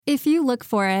If you look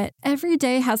for it, every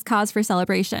day has cause for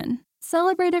celebration.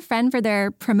 Celebrate a friend for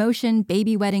their promotion,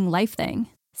 baby wedding, life thing.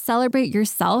 Celebrate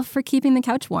yourself for keeping the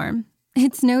couch warm.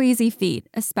 It's no easy feat,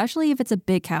 especially if it's a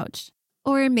big couch.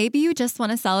 Or maybe you just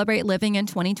want to celebrate living in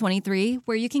 2023,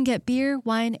 where you can get beer,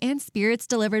 wine, and spirits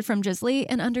delivered from Drizzly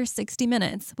in under 60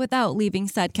 minutes without leaving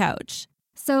said couch.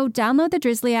 So download the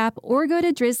Drizzly app or go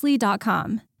to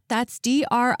drizzly.com. That's DRIZLY.com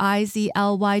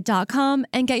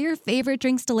and get your favorite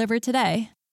drinks delivered today.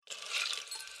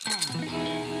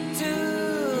 Tunes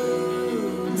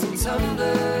and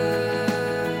tumblers.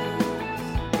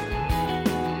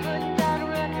 Put that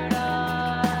record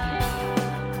on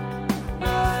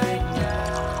right now.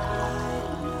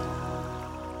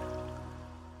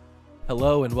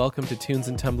 Hello and welcome to Tunes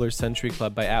and Tumblers Century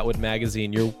Club by Atwood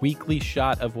Magazine, your weekly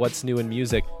shot of what's new in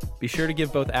music. Be sure to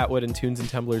give both Atwood and Tunes and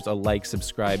Tumblers a like,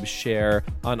 subscribe, share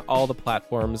on all the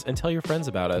platforms, and tell your friends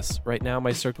about us. Right now,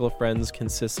 my circle of friends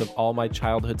consists of all my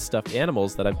childhood stuffed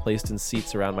animals that I've placed in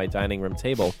seats around my dining room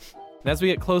table. And as we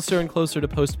get closer and closer to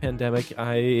post-pandemic,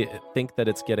 I think that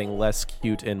it's getting less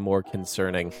cute and more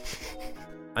concerning.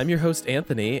 I'm your host,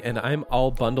 Anthony, and I'm all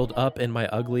bundled up in my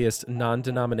ugliest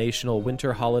non-denominational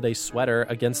winter holiday sweater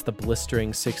against the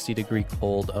blistering 60-degree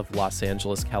cold of Los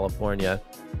Angeles, California.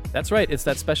 That's right, it's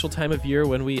that special time of year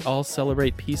when we all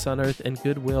celebrate peace on earth and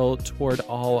goodwill toward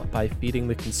all by feeding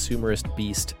the consumerist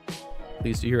beast.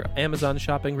 Please do your Amazon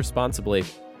shopping responsibly.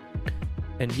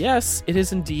 And yes, it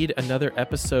is indeed another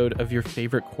episode of your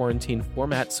favorite quarantine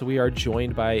format, so we are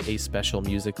joined by a special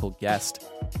musical guest.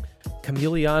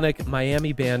 Chameleonic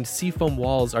Miami band Seafoam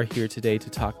Walls are here today to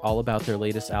talk all about their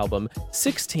latest album,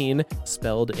 16,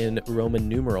 spelled in Roman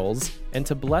numerals, and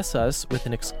to bless us with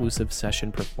an exclusive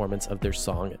session performance of their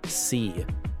song, C.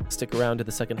 Stick around to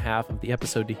the second half of the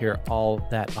episode to hear all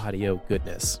that audio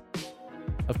goodness.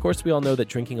 Of course, we all know that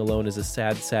drinking alone is a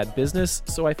sad, sad business,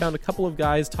 so I found a couple of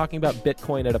guys talking about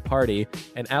Bitcoin at a party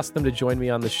and asked them to join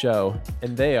me on the show,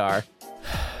 and they are...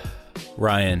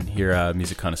 Ryan, you're a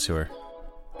music connoisseur.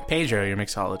 Pedro, your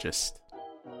mixologist.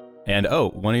 And,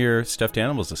 one of your stuffed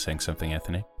animals is saying something,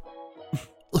 Anthony.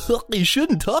 You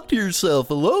shouldn't talk to yourself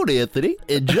alone, Anthony.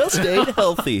 It just ain't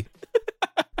healthy.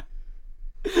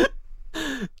 I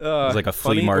was like a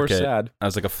flea market. Sad? I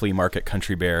was like a flea market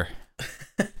country bear.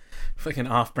 Like an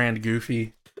off-brand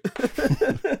Goofy.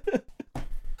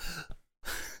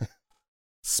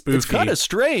 Spoofy. It's kind of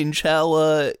strange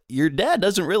how your dad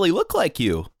doesn't really look like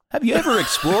you. Have you ever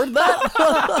explored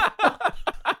that?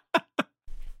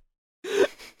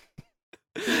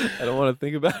 I don't want to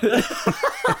think about it.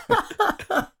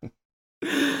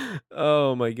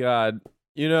 Oh my God.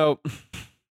 You know...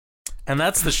 And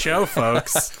that's the show,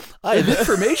 folks. I have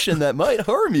information that might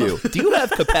harm you. Do you have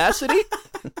capacity?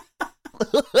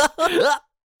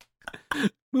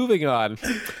 Moving on.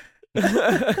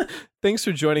 Thanks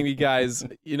for joining me, guys.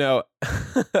 You know,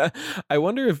 I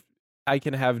wonder if I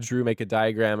can have Drew make a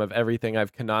diagram of everything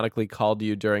I've canonically called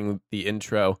you during the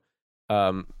intro.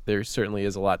 There certainly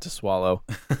is a lot to swallow.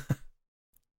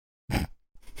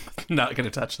 Not going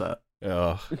to touch that.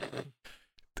 Oh.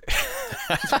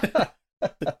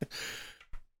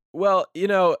 Well, you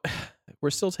know, we're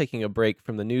still taking a break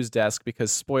from the news desk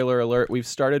because, spoiler alert, we've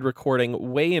started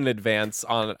recording way in advance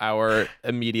on our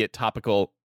immediate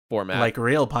topical format. Like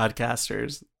real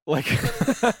podcasters.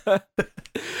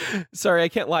 Sorry, I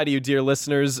can't lie to you, dear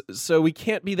listeners. So we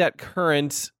can't be that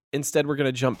current. Instead, we're going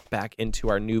to jump back into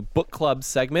our new book club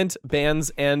segment,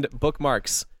 Bands and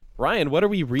Bookmarks. Ryan, what are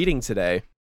we reading today?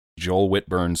 Joel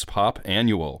Whitburn's Pop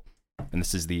Annual. And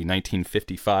this is the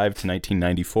 1955 to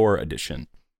 1994 edition,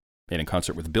 made in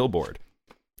concert with Billboard.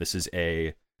 This is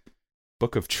a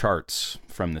book of charts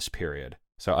from this period.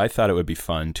 So I thought it would be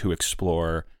fun to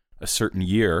explore a certain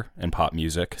year in pop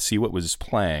music, see what was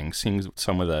playing, seeing what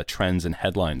some of the trends and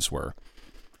headlines were.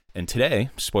 And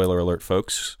today, spoiler alert,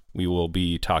 folks, we will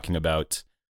be talking about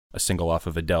a single off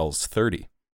of Adele's 30.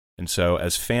 And so,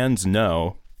 as fans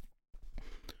know,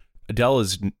 Adele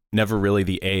is never really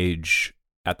the age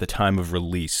at the time of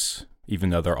release, even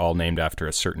though they're all named after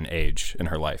a certain age in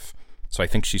her life. So I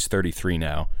think she's 33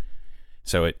 now.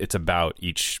 So it's about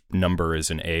each number is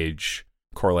an age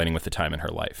correlating with the time in her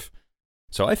life.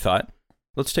 So I thought,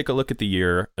 let's take a look at the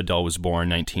year Adele was born,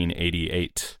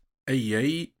 1988.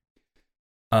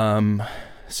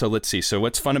 So let's see. So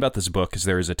what's fun about this book is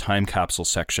there is a time capsule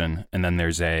section, and then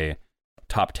there's a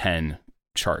top 10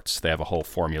 charts. They have a whole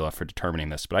formula for determining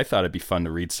this, but I thought it'd be fun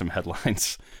to read some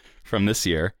headlines from this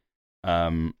year.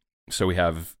 So we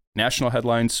have national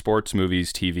headlines, sports,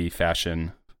 movies, TV,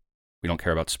 fashion. We don't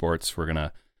care about sports. We're going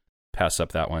to pass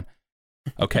up that one.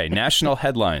 Okay, national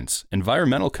headlines.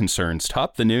 Environmental concerns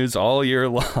top the news all year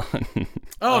long.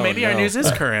 Maybe our news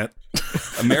is current.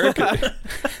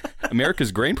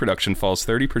 America's grain production falls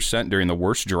 30% during the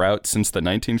worst drought since the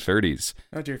 1930s.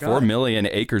 Oh, dear God. 4 million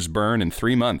acres burn in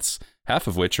 3 months, half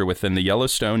of which are within the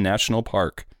Yellowstone National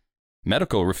Park.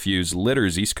 Medical refuse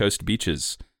litters East Coast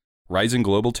beaches. Rising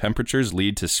global temperatures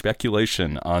lead to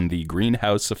speculation on the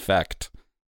greenhouse effect.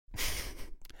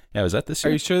 Yeah, was that this Are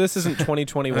year? you sure this isn't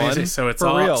 2021? So it's For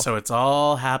all real. so it's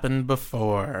all happened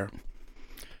before.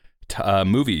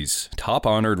 Movies. Top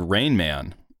honored Rain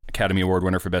Man. Academy Award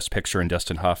winner for Best Picture and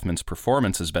Dustin Hoffman's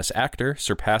performance as Best Actor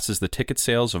surpasses the ticket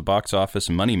sales of box office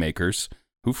moneymakers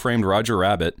Who Framed Roger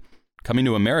Rabbit, Coming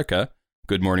to America,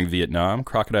 Good Morning Vietnam,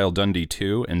 Crocodile Dundee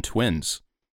 2, and Twins.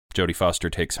 Jodie Foster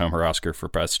takes home her Oscar for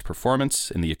Best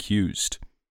Performance in The Accused.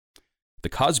 The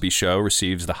Cosby Show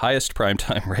receives the highest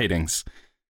primetime ratings.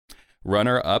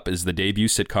 Runner-up is the debut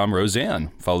sitcom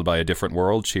Roseanne, followed by A Different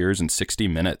World, Cheers, and 60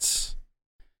 Minutes.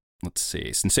 Let's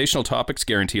see. Sensational topics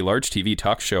guarantee large TV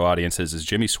talk show audiences as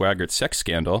Jimmy Swaggart's sex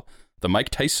scandal, the Mike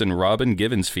Tyson-Robin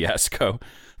Givens fiasco.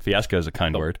 Fiasco is a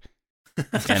kind word.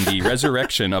 And the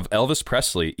resurrection of Elvis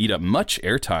Presley eat up much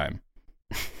airtime.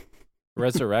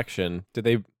 Resurrection.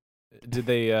 Did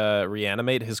they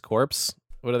reanimate his corpse?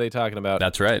 What are they talking about?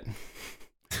 That's right.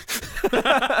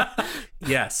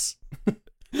 Yes.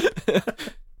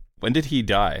 When did he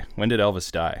die? When did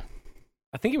Elvis die?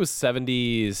 I think it was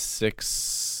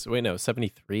 76. Wait, no,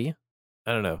 73?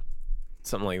 I don't know.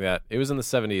 Something like that. It was in the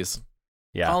 70s.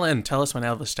 Yeah. Call in. Tell us when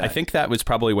Elvis died. I think that was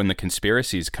probably when the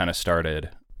conspiracies kind of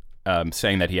started,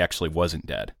 saying that he actually wasn't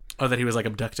dead. Oh, that he was like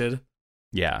abducted.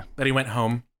 Yeah. That he went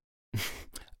home.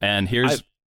 And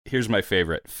here's my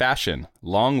favorite. Fashion.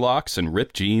 Long locks and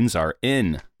ripped jeans are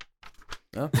in.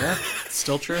 Oh, yeah.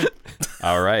 Still true.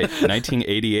 All right.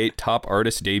 1988 top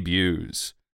artist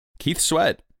debuts. Keith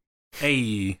Sweat.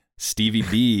 Hey. Stevie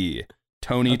B.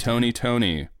 Tony.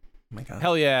 Oh my God.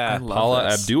 Hell I yeah. love Paula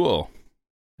this. Abdul.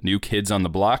 New Kids on the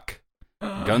Block.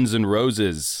 Guns N'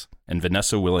 Roses. And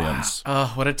Vanessa Williams.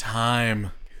 Oh, what a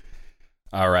time.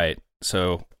 All right.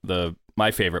 So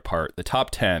my favorite part, the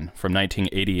top 10 from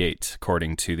 1988,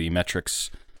 according to the metrics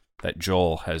that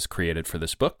Joel has created for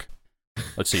this book.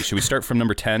 Let's see. Should we start from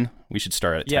number 10? We should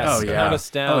start at 10. Yes. Oh, yeah. Count us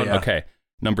down. Oh, yeah. Okay.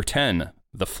 Number 10,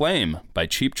 The Flame by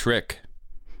Cheap Trick.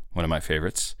 One of my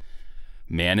favorites.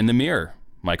 Man in the Mirror,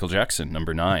 Michael Jackson,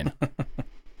 number 9.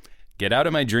 Get Out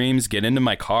of My Dreams, Get Into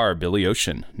My Car, Billy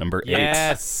Ocean, number 8.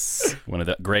 Yes. One of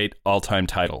the great all-time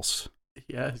titles.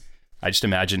 Yes. I just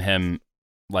imagine him,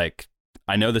 like,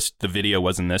 I know the video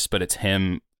wasn't this, but it's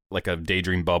him, like a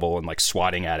daydream bubble and, like,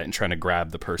 swatting at it and trying to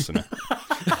grab the person.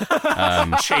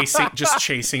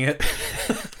 Chasing it.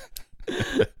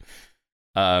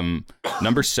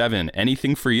 Number 7,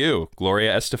 Anything for You,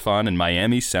 Gloria Estefan and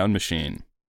Miami Sound Machine.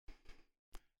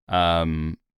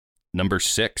 Number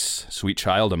 6, Sweet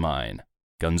Child of Mine,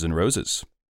 Guns N' Roses.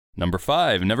 Number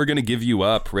 5, Never Gonna Give You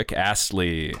Up, Rick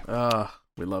Astley.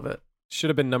 We love it. Should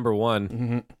have been number 1.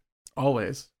 Mm-hmm.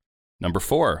 Always. Number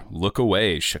 4, Look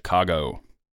Away, Chicago.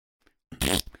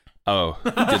 Oh,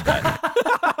 who did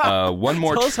that? One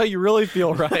more. Tell us how you really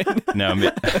feel, Ryan.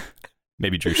 No,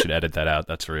 maybe Drew should edit that out.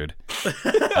 That's rude.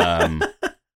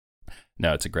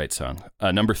 No, it's a great song.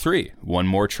 Number 3, One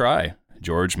More Try,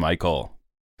 George Michael.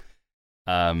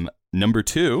 Number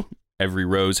 2, Every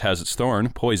Rose Has Its Thorn,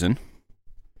 Poison.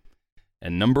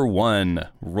 And number 1,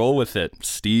 Roll With It,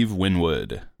 Steve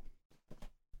Winwood.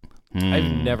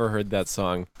 I've never heard that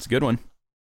song. It's a good one.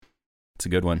 It's a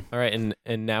good one. All right,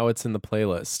 and now it's in the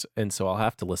playlist, and so I'll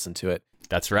have to listen to it.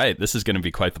 That's right. This is going to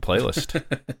be quite the playlist.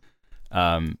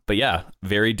 But yeah,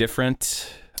 very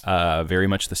different, very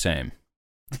much the same.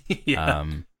 Yeah.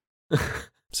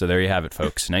 So there you have it,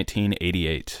 folks.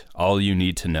 1988. All you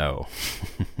need to know.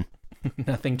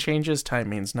 Nothing changes. Time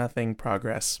means nothing.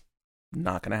 Progress.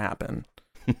 Not going to happen.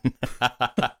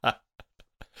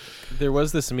 There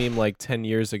was this meme like 10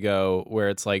 years ago where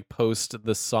it's like post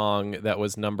the song that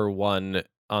was number 1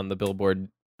 on the Billboard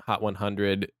Hot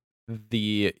 100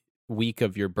 the week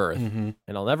of your birth. Mm-hmm.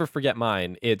 And I'll never forget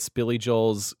mine. It's Billy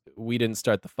Joel's We Didn't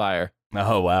Start the Fire.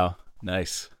 Oh, wow.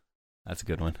 Nice. That's a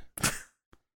good one.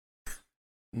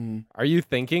 Are you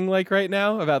thinking like right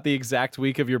now about the exact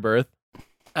week of your birth?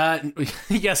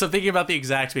 Yes, I'm thinking about the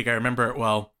exact week. I remember it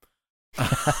well.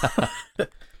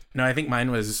 No, I think mine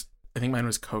was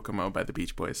Kokomo by the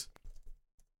Beach Boys.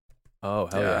 Oh,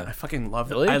 hell yeah. I fucking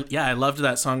loved Really? it. I loved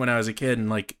that song when I was a kid, and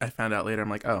like I found out later, I'm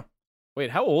like, oh,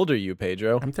 Wait, how old are you,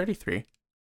 Pedro? I'm 33.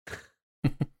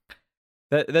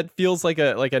 That feels like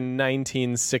a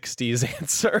 1960s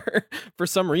answer for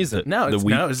some reason. No,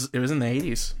 The it was in the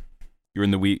 80s. You're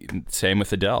in the week. Same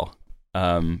with Adele.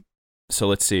 So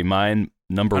let's see. Mine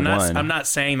number one. I'm not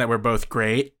saying that we're both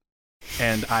great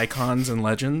and icons and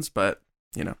legends, but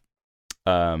you know.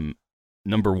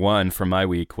 Number one from my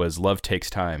week was "Love Takes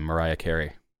Time," Mariah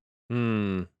Carey.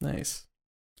 Nice.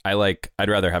 I'd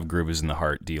rather have "Groove Is in the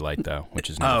Heart," D-Light though, which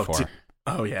is number 4.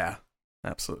 Oh yeah,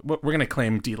 absolutely. We're gonna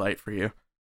claim D-Light for you.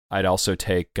 I'd also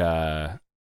take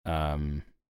 "Knockin'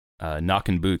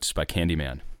 Boots" by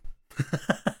Candyman.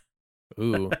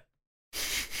 Ooh.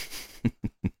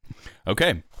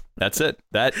 Okay, that's it.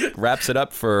 That wraps it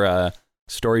up for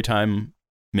Storytime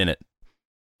Minute.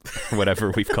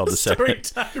 Whatever we've called the segment.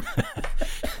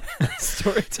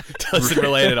 Story time. Doesn't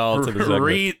relate at all to the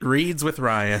segment. Reads with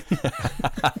Ryan.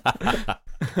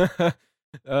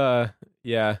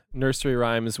 Yeah. Nursery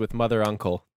rhymes with mother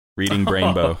uncle. Reading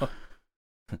Brainbow.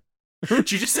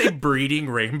 Did you just say breeding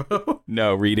rainbow?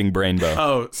 No, reading Brainbow.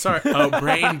 Oh, sorry. Oh,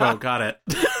 Brainbow. Got it.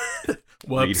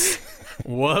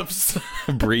 Whoops.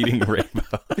 Breeding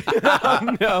Rainbow.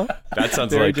 Oh, no. That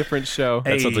sounds Very like different show.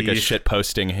 That sounds like a shit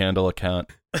posting handle account.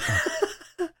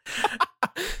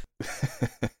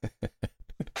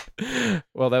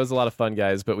 Well, that was a lot of fun,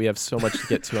 guys, but we have so much to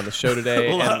get to on the show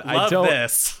today. Love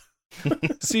this.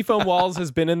 Seafoam Walls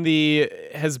has been in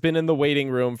the waiting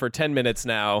room for 10 minutes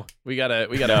now. We gotta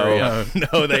hurry up.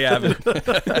 No, they haven't.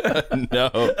 No.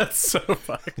 That's so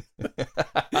funny.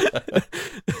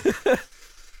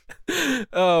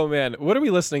 Oh man, what are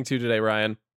we listening to today,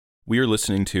 Ryan? We are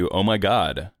listening to "Oh My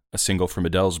God," a single from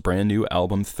Adele's brand new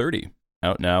album 30,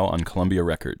 out now on Columbia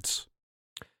Records.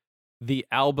 The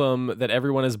album that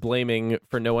everyone is blaming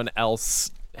for no one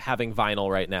else having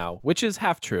vinyl right now, which is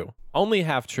half true. Only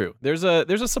half true. There's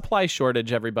a supply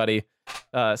shortage, everybody.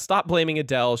 Stop blaming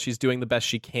Adele. She's doing the best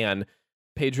she can.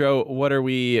 Pedro, what are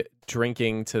we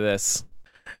drinking to this?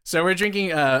 So we're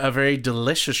drinking a very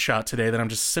delicious shot today that I'm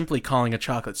just simply calling a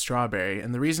chocolate strawberry.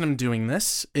 And the reason I'm doing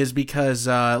this is because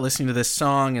listening to this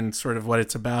song and sort of what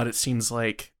it's about, it seems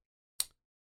like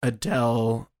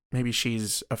Adele, maybe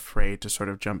she's afraid to sort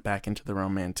of jump back into the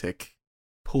romantic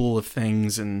pool of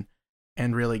things and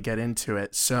really get into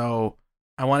it. So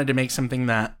I wanted to make something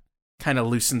that kind of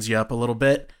loosens you up a little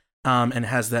bit and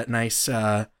has that nice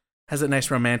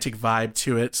romantic vibe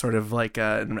to it, sort of like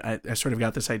I sort of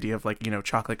got this idea of like, you know,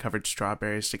 chocolate covered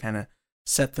strawberries to kind of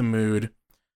set the mood.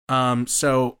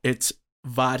 So it's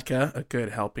vodka, a good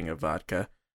helping of vodka,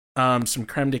 some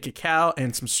creme de cacao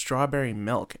and some strawberry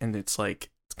milk, and it's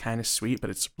kind of sweet, but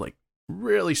it's like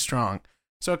really strong.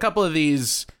 So a couple of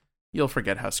these, you'll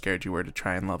forget how scared you were to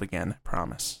try and love again, I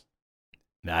promise.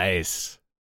 Nice.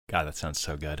 God, that sounds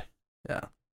so good.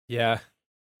 Yeah.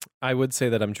 I would say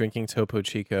that I'm drinking Topo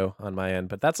Chico on my end,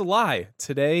 but that's a lie.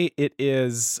 Today it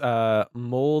is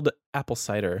mulled apple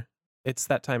cider. It's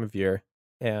that time of year,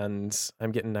 and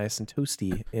I'm getting nice and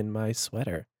toasty in my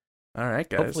sweater. All right,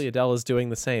 guys. Hopefully Adele is doing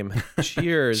the same.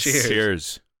 Cheers.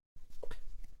 Cheers.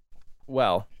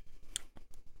 Well,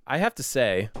 I have to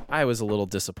say, I was a little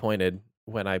disappointed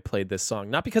when I played this song.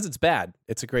 Not because it's bad.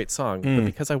 It's a great song, but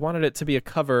because I wanted it to be a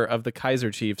cover of the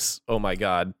Kaiser Chiefs' "Oh My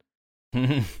God."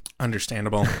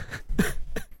 Understandable.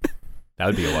 That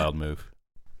would be a wild move.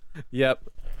 Yep.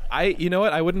 You know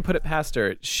what? I wouldn't put it past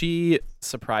her. She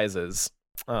surprises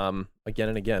again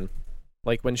and again.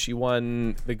 Like when she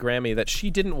won the Grammy that she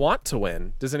didn't want to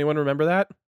win. Does anyone remember that?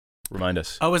 Remind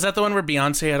us. Oh, was that the one where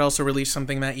Beyonce had also released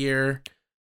something that year?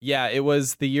 Yeah, it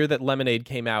was the year that Lemonade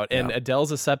came out, and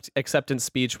Adele's acceptance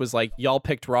speech was like, "Y'all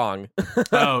picked wrong."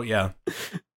 Oh yeah.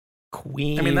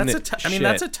 Queen. I mean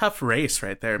that's a tough race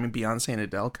right there. I mean Beyonce and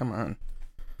Adele, come on.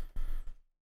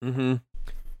 Mm-hmm.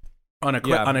 On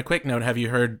a quick note, have you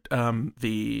heard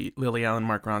the Lily Allen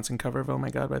Mark Ronson cover of "Oh My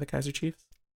God" by the Kaiser Chiefs?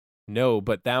 No,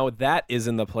 but now that is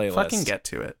in the playlist. Fucking get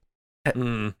to it.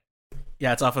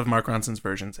 Yeah, it's off of Mark Ronson's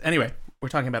versions. Anyway, we're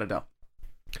talking about Adele.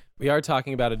 We are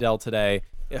talking about Adele today.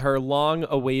 Her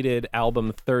long-awaited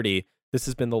album 30. This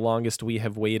has been the longest we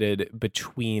have waited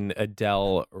between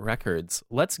Adele records.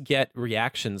 Let's get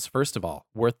reactions first of all.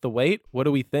 Worth the wait? What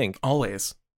do we think?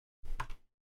 Always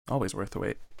worth the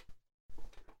wait.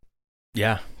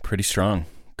 Yeah, pretty strong,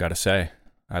 gotta say.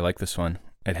 I like this one.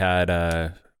 It had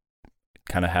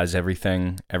kind of has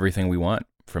everything we want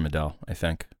from Adele, I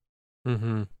think.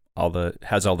 Mm-hmm.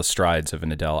 Has all the strides of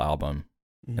an Adele album,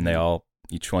 and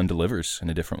each one delivers in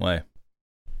a different way.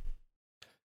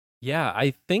 Yeah,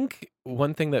 I think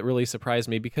one thing that really surprised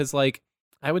me, because like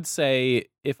I would say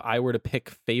if I were to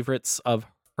pick favorites of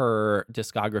her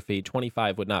discography,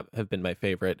 25 would not have been my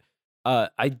favorite.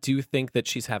 I do think that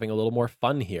she's having a little more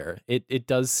fun here. It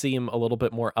does seem a little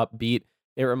bit more upbeat.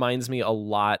 It reminds me a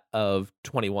lot of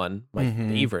 21, my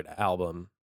favorite album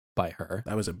by her.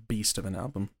 That was a beast of an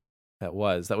album. That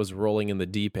was Rolling in the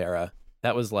Deep era.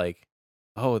 That was like,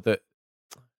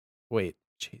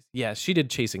 yeah, she did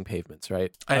Chasing Pavements,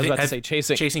 right? I was about to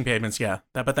say Chasing Pavements, yeah.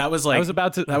 But that was like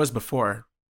that was before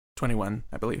 21,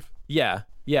 I believe. Yeah.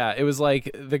 It was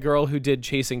like the girl who did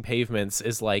Chasing Pavements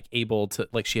is like able to,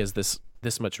 like, she has this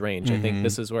much range. I think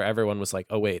this is where everyone was like,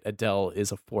 oh wait, Adele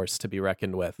is a force to be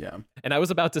reckoned with. Yeah. And I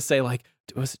was about to say, like,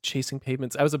 was it Chasing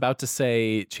Pavements? I was about to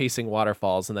say Chasing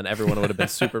Waterfalls, and then everyone would have been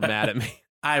super mad at me.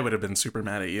 I would have been super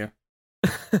mad at you.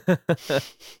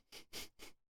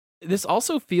 This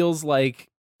also feels like,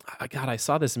 God, I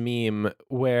saw this meme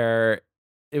where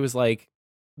it was like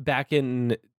back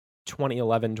in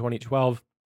 2011, 2012,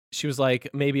 she was like,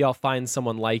 maybe I'll find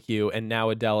someone like you. And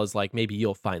now Adele is like, maybe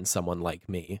you'll find someone like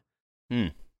me.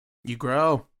 You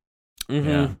grow. Mm-hmm.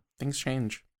 Yeah. Things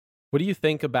change. What do you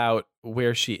think about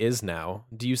where she is now?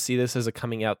 Do you see this as a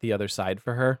coming out the other side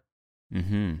for her?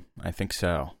 I think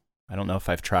so. I don't know if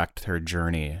I've tracked her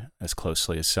journey as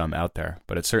closely as some out there,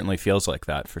 but it certainly feels like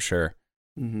that for sure.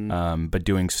 But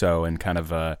doing so and kind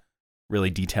of really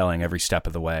detailing every step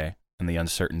of the way and the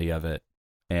uncertainty of it,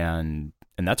 and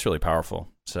that's really powerful.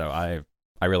 So I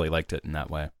really liked it in that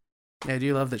way. Yeah, I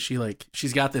do love that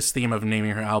she's got this theme of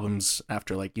naming her albums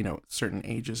after, like, you know, certain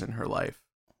ages in her life,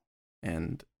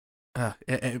 and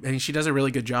she does a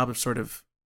really good job of sort of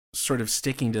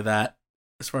sticking to that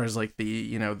as far as like the,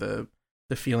 you know, the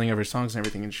feeling of her songs and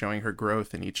everything, and showing her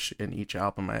growth in each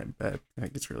album. I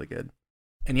think it's really good.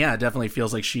 And yeah, it definitely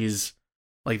feels like she's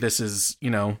like, this is, you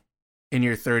know, in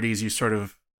your 30s, you sort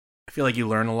of, I feel like you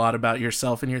learn a lot about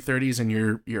yourself in your 30s, and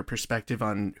your perspective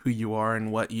on who you are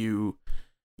and what your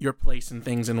place in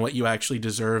things and what you actually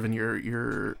deserve, and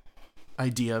your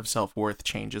idea of self-worth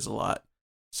changes a lot.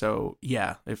 So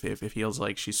yeah, if it feels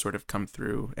like she's sort of come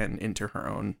through and into her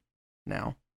own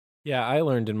now. Yeah, I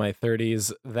learned in my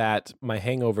 30s that my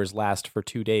hangovers last for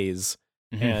 2 days.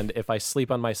 And if I sleep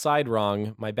on my side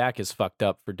wrong, my back is fucked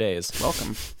up for days.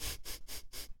 Welcome.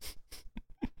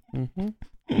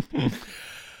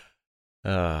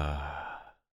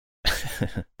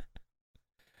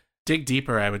 Dig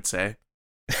deeper, I would say.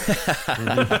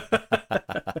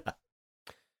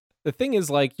 The thing is,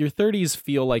 like, your 30s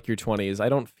feel like your 20s. I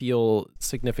don't feel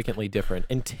significantly different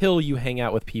until you hang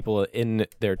out with people in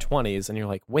their 20s and you're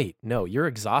like, wait, no, you're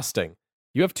exhausting.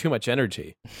 You have too much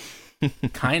energy.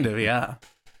 Kind of, yeah.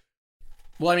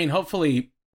 Well, I mean, hopefully,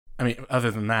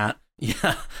 other than that,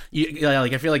 yeah,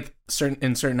 like I feel like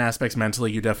in certain aspects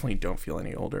mentally, you definitely don't feel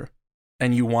any older,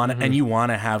 and you want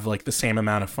to have like the same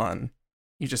amount of fun.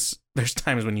 There's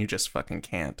times when you just fucking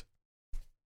can't.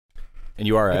 And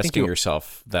you are asking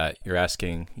yourself that. You're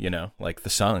asking, you know, like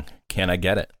the song, can I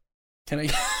get it? Can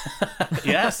I?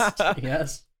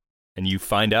 Yes. And you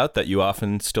find out that you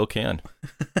often still can,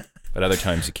 but other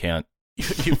times you can't.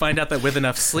 You find out that with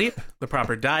enough sleep, the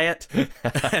proper diet,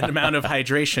 and amount of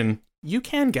hydration, you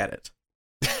can get it.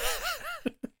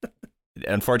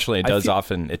 Unfortunately,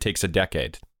 it takes a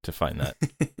decade to find that.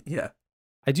 Yeah.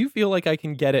 I do feel like I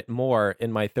can get it more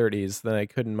in my 30s than I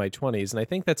could in my 20s, and I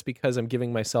think that's because I'm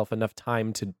giving myself enough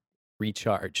time to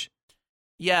recharge.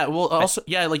 Yeah, well, also,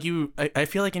 like I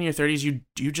feel like in your 30s, you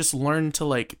just learn to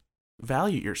like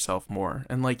value yourself more,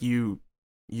 and like you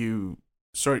really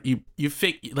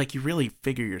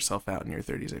figure yourself out in your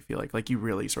 30s. I feel like you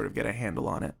really sort of get a handle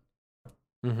on it.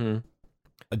 Mm-hmm.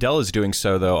 Adele is doing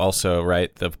so, though, also,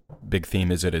 right? The big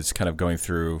theme is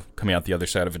coming out the other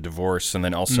side of a divorce, and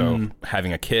then also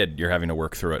having a kid you're having to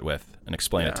work through it with and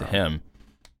explain it to him,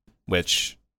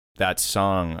 which that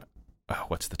song,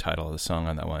 what's the title of the song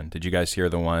on that one? Did you guys hear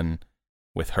the one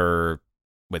with her,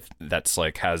 that's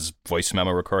like has voice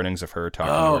memo recordings of her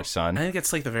talking to her son? I think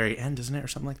it's like the very end, isn't it? Or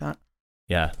something like that.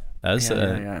 Yeah, that's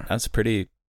pretty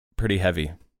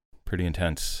heavy, pretty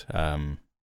intense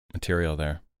material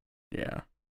there. Yeah.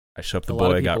 I hope the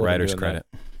boy got writer's credit.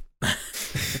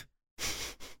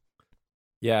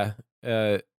 Yeah.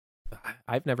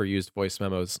 I've never used voice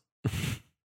memos.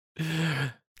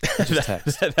 Just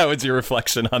text. That was your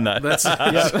reflection on that.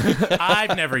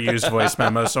 I've never used voice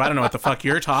memos, so I don't know what the fuck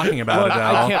you're talking about, Look,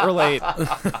 Adele. I can't relate.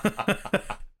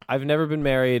 I've never been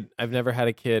married. I've never had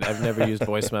a kid. I've never used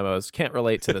voice memos. Can't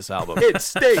relate to this album. It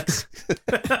stinks.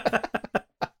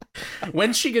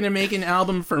 When's she gonna make an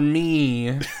album for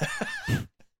me?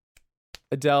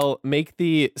 Adele, make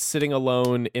the sitting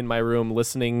alone in my room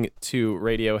listening to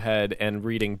Radiohead and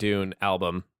reading Dune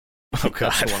album. Oh,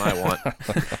 God. That's the one I want.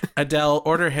 Adele,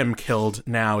 order him killed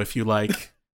now if you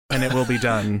like, and it will be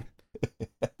done.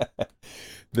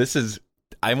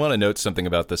 I want to note something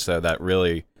about this, though, that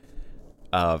really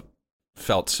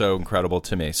felt so incredible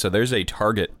to me. So there's a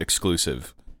Target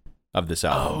exclusive of this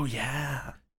album. Oh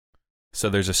yeah. So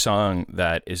there's a song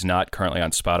that is not currently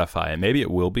on Spotify, and maybe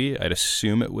it will be. I'd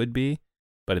assume it would be,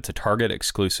 but it's a Target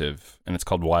exclusive, and it's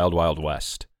called Wild Wild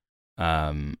West.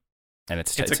 And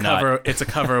it's a cover. It's a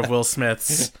cover of Will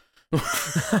Smith's.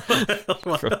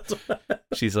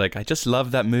 She's like, I just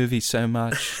love that movie so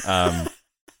much.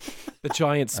 The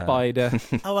giant spider.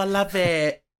 Oh, I love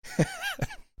it.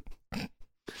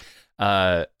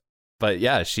 But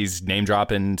yeah, she's name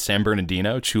dropping San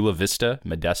Bernardino, Chula Vista,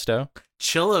 Modesto.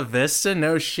 Chula Vista,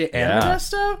 no shit. And Yeah.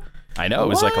 Modesto? I know, it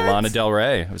was like a What? Lana Del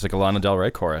Rey. It was like a Lana Del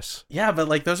Rey chorus. Yeah, but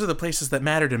like those are the places that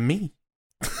matter to me.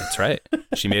 That's right.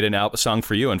 She made an song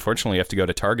for you. Unfortunately, you have to go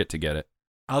to Target to get it.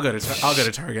 I'll go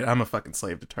to Target. I'm a fucking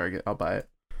slave to Target. I'll buy it.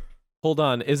 Hold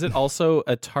on. Is it also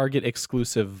a Target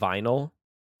exclusive vinyl?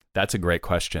 That's a great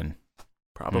question.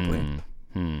 Probably.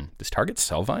 Does Target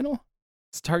sell vinyl?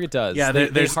 Target does. Yeah, They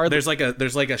there's hardly-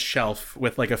 there's like a shelf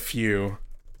with like a few.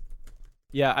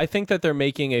 Yeah, I think that they're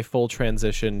making a full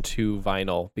transition to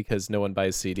vinyl because no one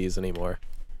buys CDs anymore.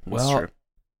 That's Well, true.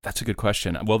 that's a good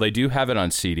question. Well, they do have it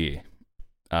on CD.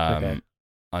 Okay.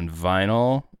 On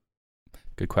vinyl,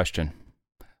 good question.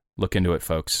 Look into it,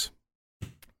 folks.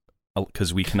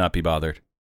 Because we cannot be bothered.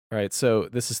 All right, so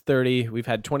this is 30. We've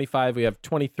had 25. We have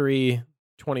 23,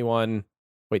 21.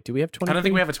 Wait, do we have 23? I don't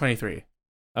think we have a 23.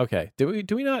 Okay. Do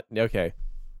we not? Okay.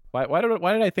 Why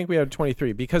did I think we had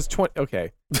 23? Because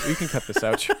okay. We can cut this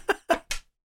out.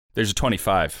 There's a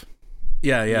 25.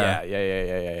 Yeah.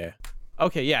 Yeah.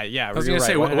 Okay, yeah. I was you're gonna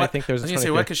say right. Why what did I think there's I was a gonna say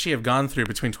 23? what could she have gone through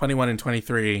between 21 and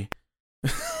 23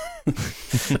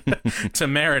 to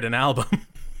merit an album?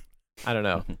 I don't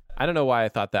know. I don't know why I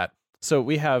thought that. So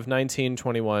we have 19,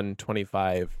 21,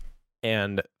 25,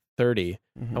 and 30.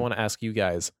 I want to ask you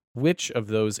guys, which of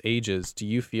those ages do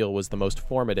you feel was the most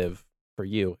formative for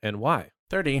you and why?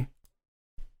 30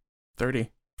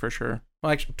 for sure.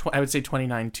 Well, actually, I would say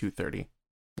 29 to 30.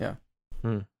 Yeah.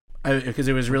 Because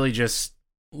it was really just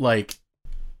like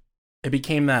it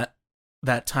became that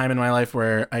time in my life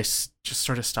where I just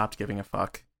sort of stopped giving a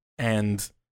fuck and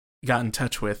got in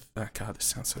touch with God, this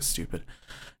sounds so stupid.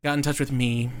 Got in touch with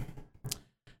me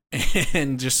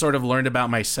and just sort of learned about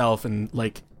myself and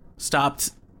like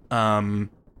stopped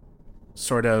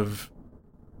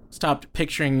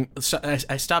picturing.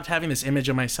 I stopped having this image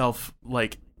of myself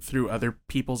like through other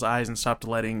people's eyes and stopped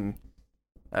letting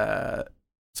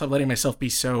myself be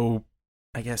so,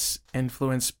 I guess,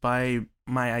 influenced by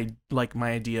my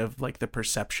idea of like the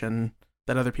perception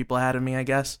that other people had of me, I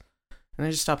guess. And I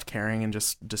just stopped caring and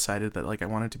just decided that like I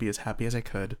wanted to be as happy as I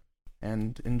could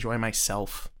and enjoy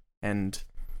myself and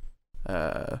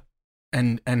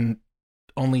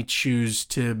only choose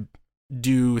to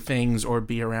do things or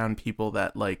be around people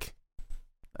that like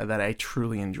that I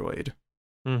truly enjoyed.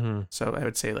 Mm-hmm. So I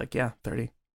would say like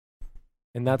 30.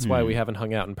 And that's why we haven't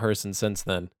hung out in person since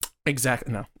then.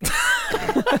 Exactly. No.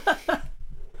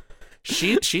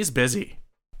 She's busy.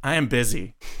 I am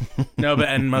busy. No, but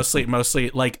and mostly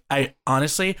like I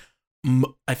honestly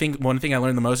I think one thing I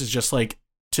learned the most is just like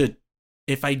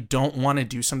if I don't want to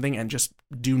do something and just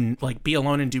do like be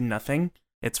alone and do nothing,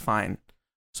 it's fine.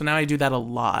 So now I do that a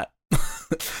lot.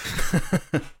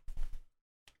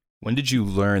 When did you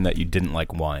learn that you didn't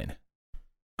like wine?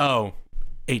 Oh,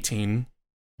 18.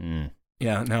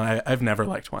 Yeah, no, I've never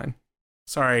liked wine.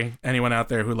 Sorry, anyone out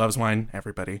there who loves wine,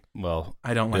 everybody. Well,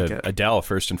 I don't like it. Adele,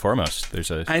 first and foremost.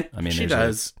 She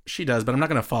does, but I'm not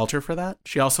going to fault her for that.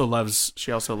 She also loves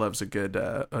a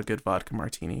good vodka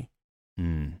martini.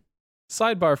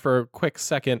 Sidebar for a quick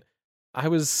second. I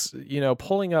was,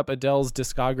 pulling up Adele's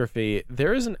discography.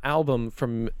 There is an album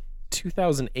from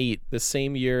 2008, the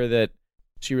same year that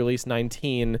she released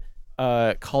 19,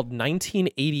 called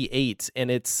 1988,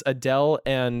 and it's Adele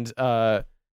and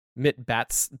Mit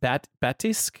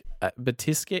Batiske.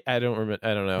 I don't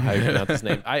know how you pronounce his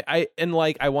name. I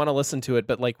want to listen to it,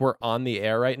 but like we're on the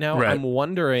air right now. Right. I'm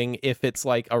wondering if it's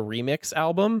like a remix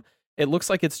album. It looks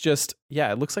like it's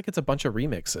a bunch of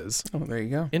remixes. Oh, there you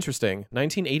go. Interesting.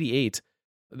 1988,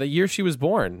 the year she was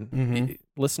born. Mhm.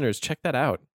 Listeners, check that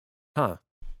out. Huh.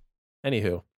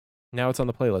 Anywho, now it's on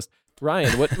the playlist.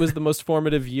 Ryan, what was the most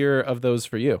formative year of those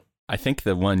for you? I think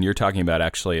the one you're talking about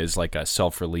actually is like a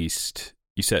self-released.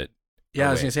 You said, Yeah,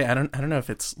 I was wait. gonna say I don't know if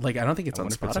it's like I don't think it's I on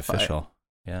wonder Spotify. if it's official.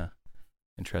 Yeah,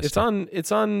 interesting.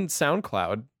 It's on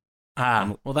SoundCloud.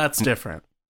 Well, that's different.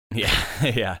 Yeah,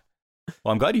 yeah.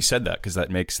 Well, I'm glad you said that because that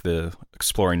makes the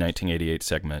Exploring 1988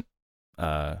 segment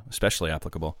especially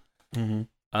applicable.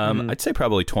 Mm-hmm. I'd say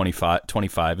probably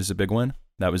 25 is a big one.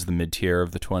 That was the mid-tier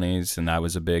of the 20s, and that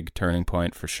was a big turning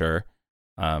point for sure.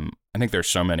 I think there's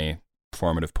so many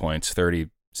formative points. 30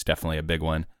 is definitely a big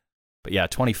one. But yeah,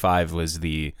 25 was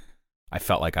the I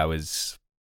felt like I was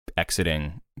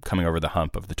coming over the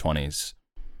hump of the 20s.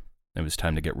 It was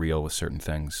time to get real with certain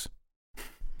things.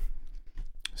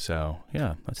 So,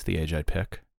 yeah, that's the age I'd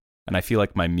pick. And I feel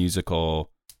like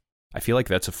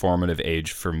that's a formative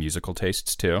age for musical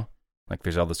tastes too. Like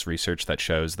there's all this research that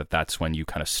shows that that's when you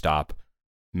kind of stop,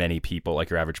 many people, like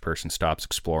your average person stops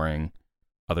exploring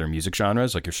other music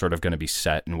genres. Like you're sort of going to be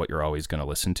set in what you're always going to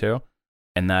listen to.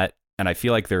 And I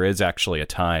feel like there is actually a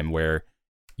time where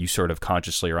you sort of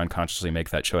consciously or unconsciously make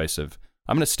that choice of,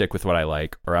 I'm going to stick with what I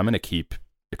like, or I'm going to keep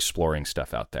exploring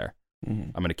stuff out there.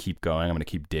 Mm-hmm. I'm going to keep going. I'm going to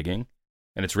keep digging.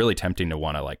 And it's really tempting to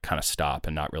want to like kind of stop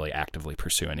and not really actively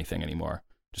pursue anything anymore,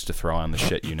 just to throw on the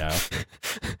shit,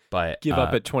 but Give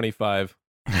up at 25.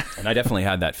 And I definitely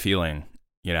had that feeling,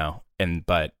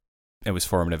 but it was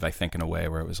formative, I think, in a way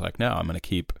where it was like, no, I'm going to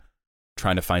keep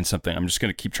trying to find something. I'm just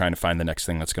going to keep trying to find the next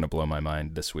thing that's going to blow my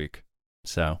mind this week.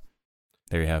 So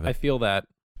there you have it. I feel that.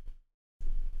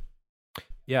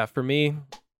 Yeah, for me,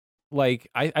 like,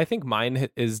 I think mine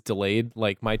is delayed.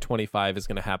 Like, my 25 is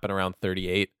going to happen around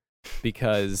 38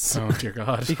 because... Oh, dear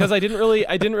God. because I didn't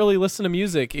really listen to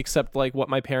music except, like, what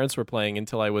my parents were playing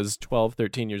until I was 12,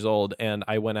 13 years old. And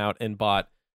I went out and I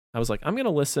was like, I'm going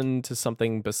to listen to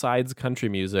something besides country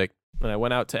music. And I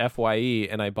went out to FYE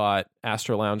and I bought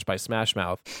Astro Lounge by Smash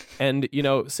Mouth. And,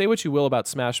 say what you will about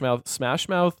Smash Mouth. Smash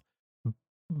Mouth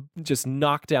just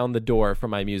knocked down the door for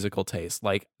my musical taste.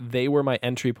 Like, they were my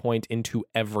entry point into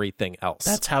everything else.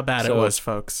 That's how bad it was,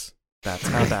 folks. That's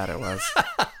how bad it was.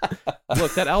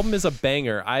 Look, that album is a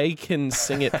banger. I can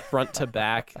sing it front to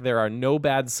back. There are no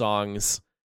bad songs.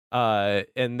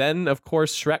 And then, of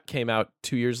course, Shrek came out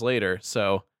 2 years later.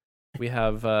 So we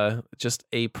have just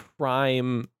a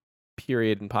prime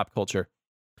period in pop culture.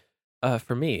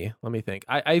 For me, let me think.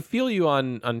 I feel you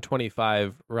on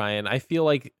 25, Ryan. I feel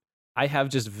like I have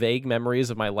just vague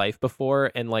memories of my life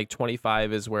before, and like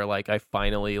 25 is where like I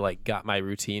finally like got my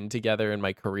routine together in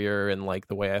my career and like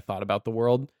the way I thought about the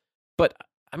world. But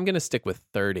I'm going to stick with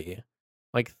 30.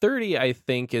 Like 30, I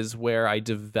think, is where I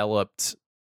developed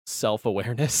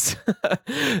self-awareness,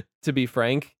 to be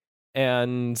frank,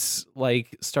 and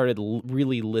like started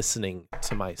really listening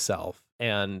to myself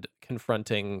and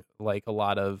confronting like a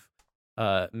lot of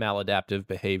maladaptive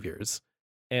behaviors.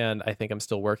 And I think I'm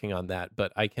still working on that,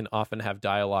 but I can often have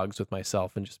dialogues with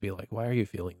myself and just be like, why are you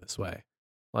feeling this way?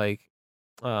 Like,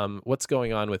 what's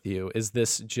going on with you? Is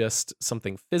this just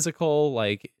something physical?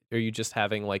 Like, are you just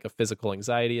having like a physical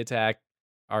anxiety attack?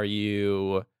 Are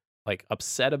you like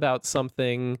upset about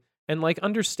something? And like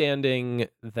understanding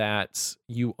that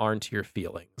you aren't your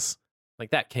feelings.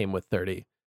 Like that came with 30.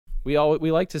 We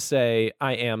like to say,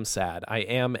 I am sad, I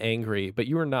am angry, but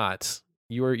you are not.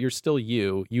 You're still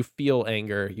you. You feel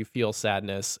anger, you feel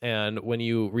sadness, and when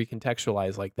you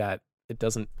recontextualize like that, it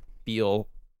doesn't feel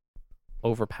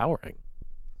overpowering.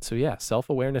 So yeah,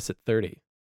 self-awareness at 30,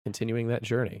 continuing that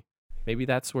journey. Maybe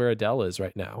that's where Adele is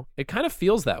right now. It kind of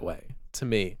feels that way to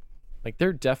me. Like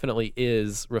there definitely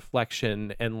is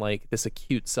reflection and like this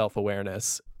acute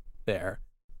self-awareness there.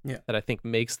 Yeah. That I think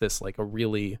makes this like a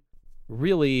really,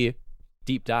 really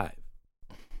deep dive.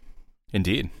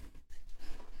 Indeed.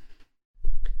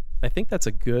 I think that's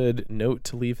a good note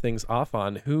to leave things off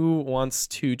on. Who wants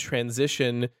to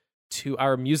transition to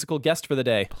our musical guest for the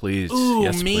day? Please. Ooh,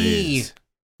 yes, me. please.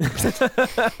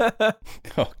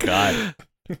 Oh, God.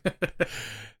 Is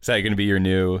that going to be your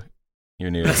new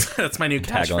That's my new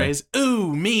tagline? catchphrase.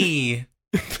 Ooh, me.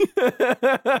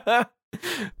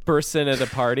 Person at a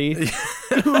party.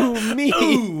 Ooh, me.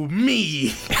 Ooh,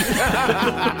 me.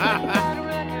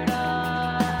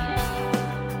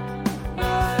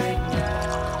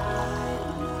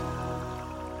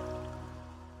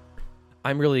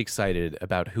 I'm really excited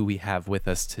about who we have with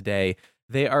us today.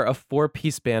 They are a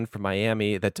 4-piece band from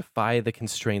Miami that defy the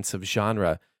constraints of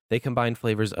genre. They combine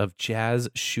flavors of jazz,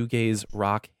 shoegaze,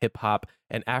 rock, hip-hop,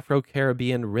 and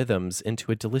Afro-Caribbean rhythms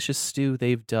into a delicious stew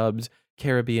they've dubbed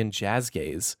Caribbean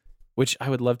Jazzgaze, which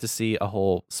I would love to see a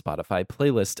whole Spotify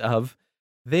playlist of.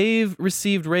 They've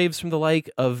received raves from the like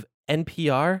of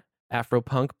NPR,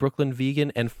 Afropunk, Brooklyn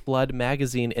Vegan, and Flood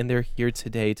Magazine, and they're here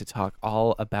today to talk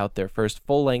all about their first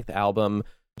full-length album,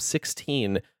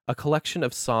 16, a collection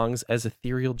of songs as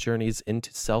ethereal journeys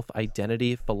into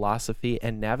self-identity, philosophy,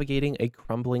 and navigating a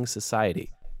crumbling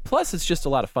society. Plus, it's just a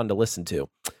lot of fun to listen to.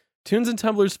 Tunes and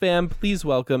Tumblers fam, please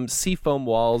welcome Seafoam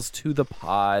Walls to the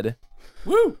pod.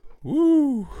 Woo.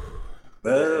 Woo.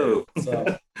 Boo.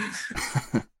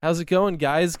 How's it going,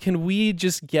 guys? Can we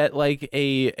just get like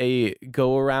a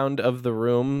go around of the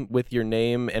room with your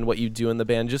name and what you do in the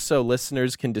band, just so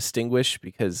listeners can distinguish,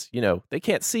 because they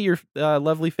can't see your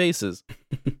lovely faces.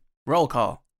 Roll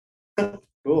call.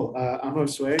 Cool. I'm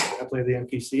Josue. I play the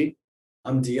MPC.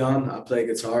 I'm Dion. I play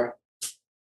guitar.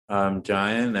 I'm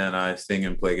Giant, and I sing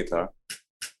and play guitar.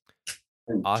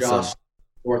 And Awesome. Josh,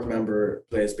 fourth member,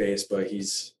 plays bass, but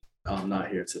he's not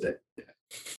here today. Yeah.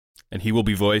 And he will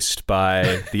be voiced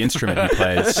by the instrument he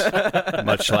plays,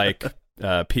 much like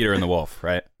Peter and the Wolf,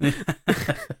 right?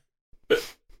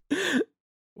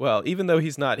 Well, even though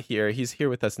he's not here, he's here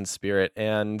with us in spirit.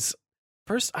 And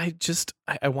first, I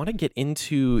want to get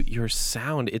into your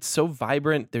sound. It's so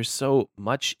vibrant. There's so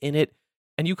much in it.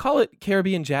 And you call it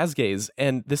Caribbean jazz gaze.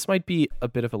 And this might be a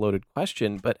bit of a loaded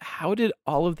question, but how did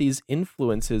all of these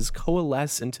influences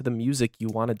coalesce into the music you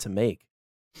wanted to make?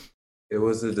 It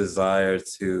was a desire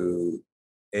to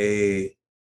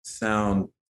sound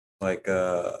like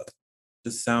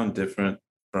just sound different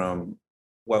from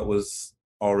what was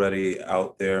already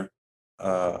out there.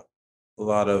 A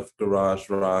lot of garage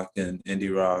rock and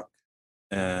indie rock,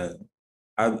 and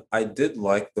I did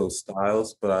like those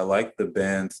styles, but I liked the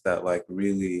bands that like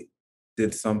really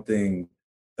did something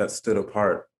that stood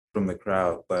apart from the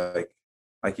crowd. Like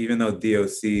even though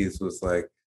DOC's was like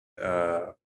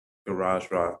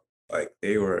garage rock, like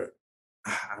they were,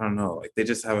 I don't know, like they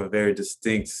just have a very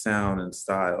distinct sound and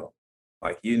style.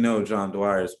 Like John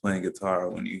Dwyer is playing guitar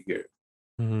when you hear it.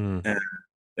 Mm-hmm. And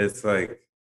it's like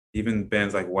even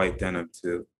bands like White Denim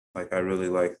too. Like I really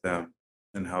liked them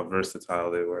and how versatile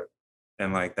they were.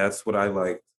 And like that's what I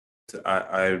liked.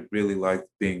 I really liked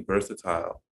being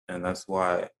versatile, and that's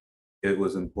why it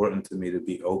was important to me to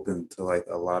be open to like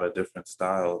a lot of different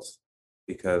styles.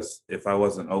 Because if I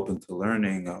wasn't open to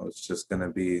learning, I was just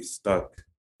gonna be stuck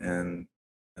and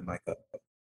like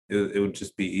it would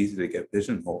just be easy to get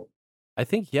pigeonholed. I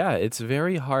think, yeah, it's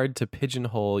very hard to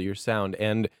pigeonhole your sound.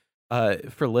 And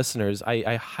for listeners,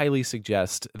 I highly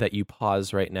suggest that you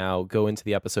pause right now, go into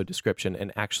the episode description,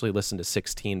 and actually listen to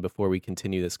 16 before we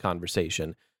continue this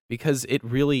conversation, because it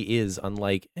really is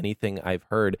unlike anything I've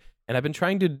heard. And I've been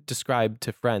trying to describe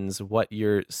to friends what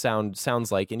your sound sounds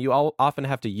like, and you all often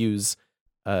have to use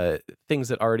things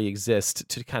that already exist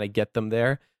to kind of get them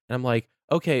there. And I'm like,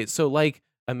 okay, so like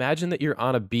imagine that you're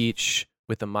on a beach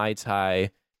with a Mai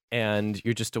Tai, and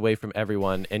you're just away from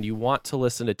everyone, and you want to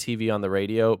listen to TV on the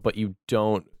radio, but you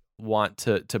don't want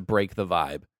to break the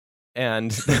vibe.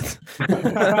 And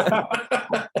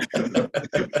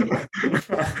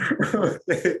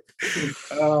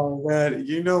Oh man,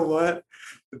 you know what?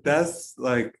 That's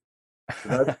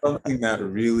something that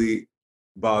really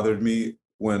bothered me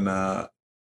when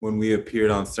we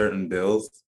appeared on certain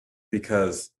bills,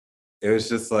 because it was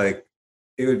just like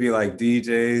it would be like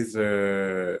DJs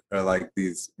or like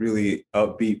these really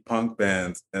upbeat punk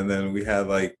bands, and then we had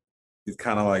like these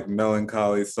kind of like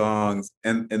melancholy songs,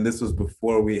 and this was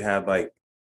before we had like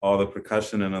all the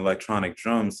percussion and electronic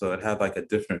drums, so it had like a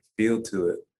different feel to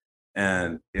it,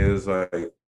 and it was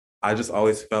like I just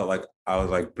always felt like I was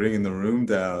like bringing the room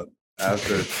down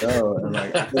after a show, and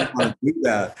like I didn't want to do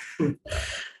that.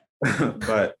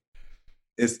 But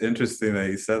it's interesting that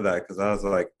you said that, because I was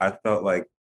like, I felt like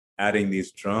adding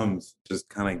these drums just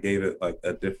kind of gave it like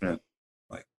a different,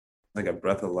 like a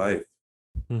breath of life.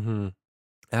 Mm-hmm.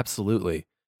 Absolutely.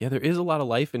 Yeah, there is a lot of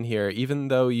life in here, even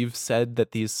though you've said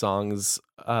that these songs,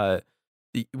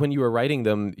 when you were writing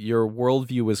them, your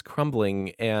worldview was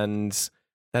crumbling, and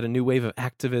that a new wave of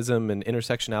activism and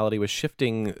intersectionality was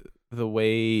shifting the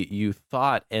way you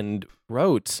thought and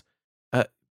wrote.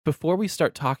 Before we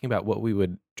start talking about what we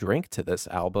would drink to this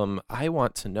album, I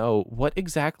want to know what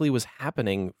exactly was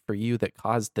happening for you that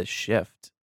caused this shift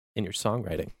in your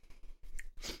songwriting.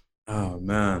 Oh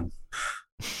man.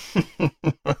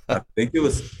 I think it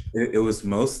was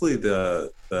mostly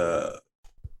that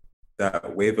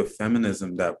wave of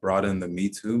feminism that brought in the Me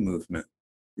Too movement,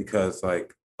 because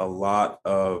like a lot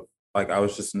of like I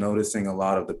was just noticing a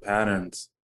lot of the patterns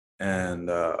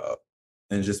and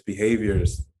just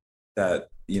behaviors that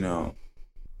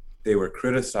they were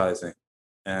criticizing,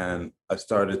 and I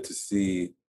started to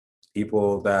see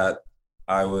people that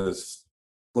I was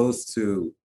close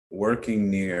to working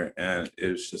near, and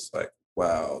it was just like,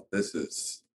 wow, it's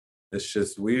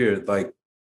just weird. Like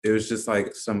it was just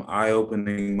like some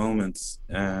eye-opening moments,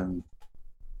 and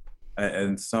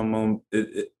some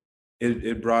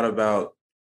it brought about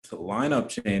lineup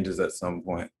changes at some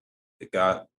point. It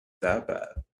got that bad,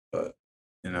 but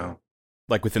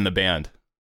like within the band.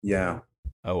 Yeah.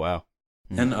 Oh wow.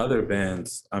 And other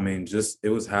bands. I mean, just it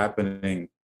was happening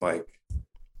like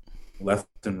left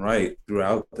and right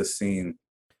throughout the scene.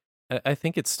 I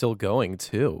think it's still going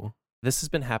too. This has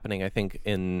been happening, I think,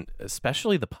 in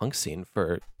especially the punk scene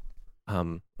for,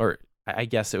 or I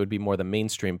guess it would be more the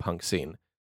mainstream punk scene,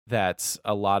 that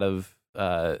a lot of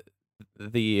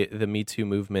the Me Too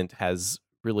movement has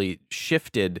really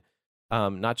shifted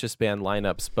not just band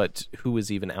lineups, but who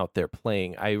is even out there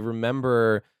playing. I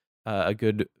remember a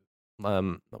good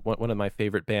one of my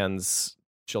favorite bands,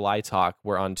 July Talk,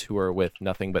 were on tour with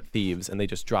Nothing But Thieves, and they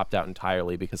just dropped out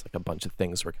entirely because like a bunch of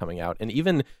things were coming out. And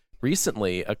even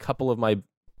recently, a couple of my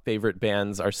favorite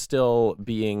bands are still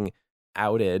being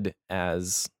outed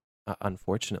as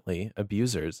unfortunately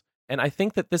abusers. And I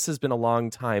think that this has been a long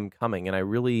time coming, and I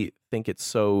really think it's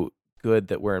so good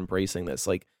that we're embracing this.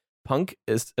 Like, punk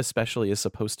is especially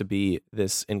supposed to be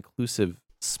this inclusive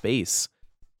space,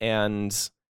 and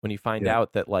when you find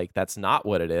out that like that's not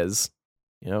what it is,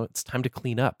 you know, it's time to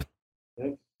clean up.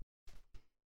 A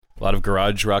lot of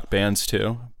garage rock bands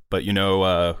too, but you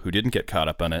know who didn't get caught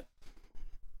up on it?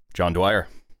 John Dwyer.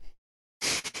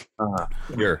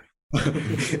 Here.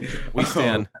 We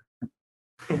stand.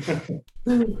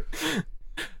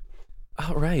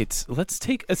 All right, let's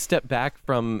take a step back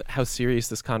from how serious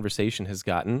this conversation has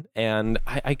gotten, and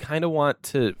I kind of want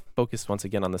to focus once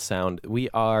again on the sound. We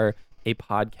are a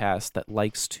podcast that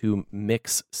likes to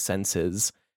mix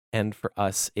senses, and for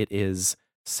us, it is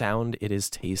sound, it is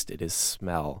taste, it is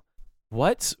smell.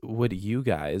 What would you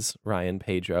guys, Ryan,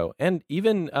 Pedro, and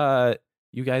even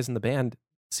you guys in the band,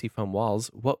 Seafoam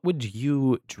Walls, what would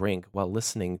you drink while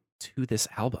listening to this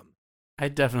album?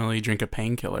 I'd definitely drink a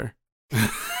painkiller.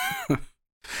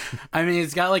 I mean,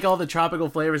 it's got like all the tropical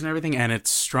flavors and everything, and it's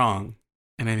strong,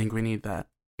 and I think we need that.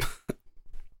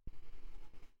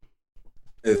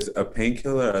 Is a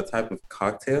painkiller a type of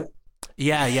cocktail?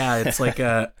 Yeah, it's like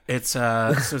so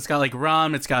it's got like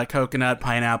rum, it's got coconut,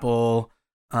 pineapple,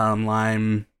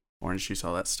 lime, orange juice,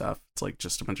 all that stuff. It's like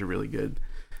just a bunch of really good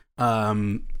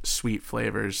sweet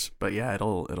flavors. But yeah,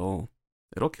 it'll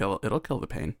kill the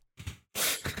pain.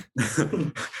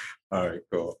 All right,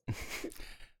 cool.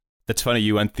 That's funny.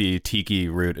 You went the tiki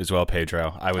route as well,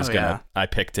 Pedro. I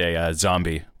picked a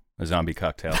zombie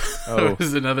cocktail. Oh, that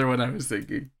was another one I was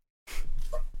thinking.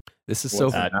 This is so.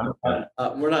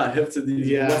 We're not hip to these.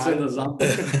 Yeah, what's in the zombie?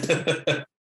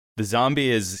 The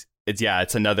zombie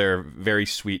it's another very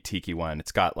sweet tiki one.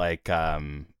 It's got like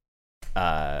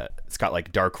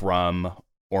dark rum,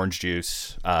 orange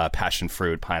juice, passion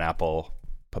fruit, pineapple,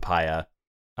 papaya.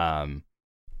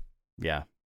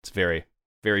 It's very,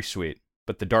 very sweet.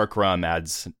 But the dark rum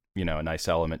adds, a nice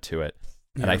element to it.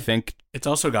 Yeah. And I think it's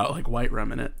also got like white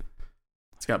rum in it.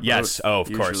 It's got both, yes. Oh, of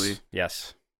usually. Course.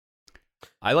 Yes.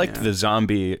 I liked the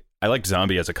zombie. I like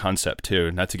zombie as a concept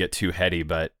too. Not to get too heady,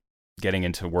 but getting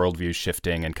into worldview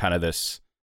shifting and kind of this.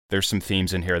 There's some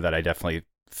themes in here that I definitely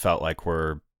felt like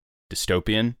were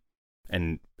dystopian,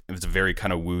 and it was a very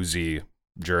kind of woozy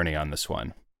journey on this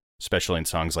one, especially in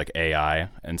songs like AI.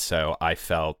 And so I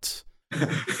felt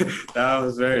that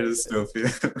was very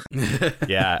dystopian.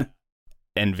 Yeah,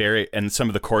 and some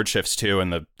of the chord shifts too,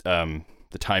 and the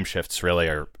time shifts really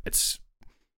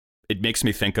it makes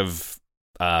me think of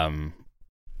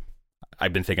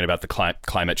I've been thinking about the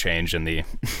climate change and the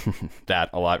that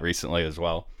a lot recently as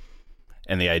well,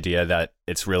 and the idea that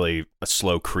it's really a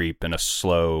slow creep and a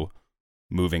slow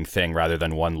moving thing rather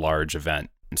than one large event.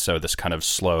 And so this kind of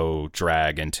slow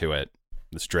drag into it,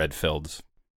 this dread-filled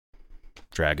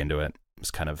drag into it,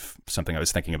 is kind of something I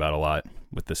was thinking about a lot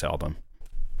with this album.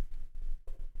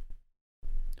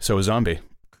 So a zombie.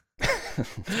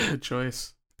 Good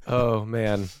choice. Oh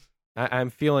man, I'm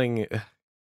feeling.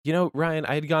 Ryan,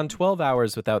 I had gone 12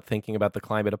 hours without thinking about the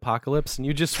climate apocalypse, and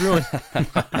you just ruined.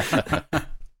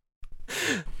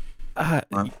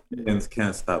 My friends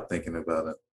can't stop thinking about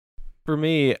it. For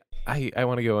me, I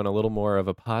want to go in a little more of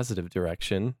a positive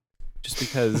direction, just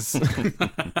because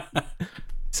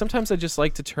sometimes I just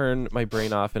like to turn my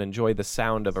brain off and enjoy the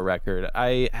sound of a record.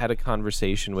 I had a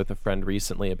conversation with a friend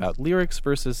recently about lyrics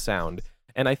versus sound,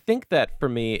 and I think that for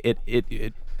me,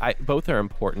 both are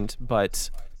important,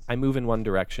 but I move in one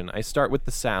direction. I start with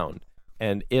the sound,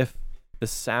 and if the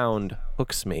sound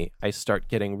hooks me, I start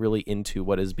getting really into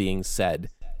what is being said.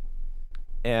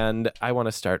 And I want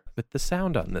to start with the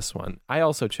sound on this one. I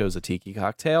also chose a tiki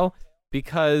cocktail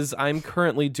because I'm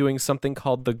currently doing something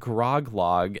called the Grog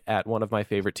Log at one of my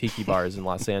favorite tiki bars in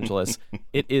Los Angeles.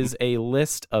 It is a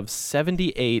list of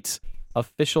 78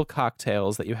 official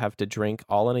cocktails that you have to drink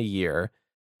all in a year,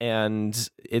 and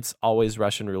it's always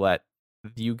Russian roulette.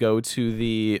 You go to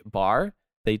the bar,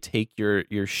 they take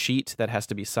your sheet that has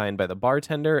to be signed by the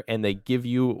bartender, and they give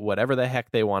you whatever the heck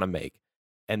they want to make.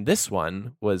 And this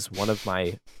one was one of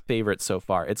my favorites so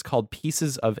far. It's called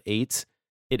Pieces of 8.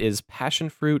 It is passion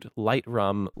fruit, light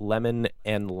rum, lemon,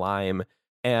 and lime.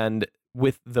 And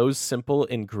with those simple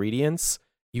ingredients,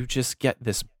 you just get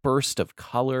this burst of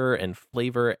color and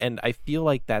flavor. And I feel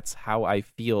like that's how I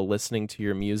feel listening to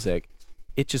your music.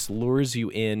 It just lures you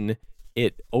in.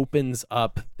 It opens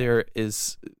up. There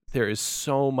is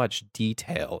so much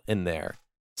detail in there.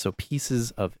 So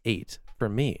Pieces of 8 for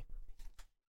me.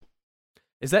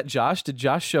 Is that Josh? Did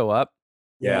Josh show up?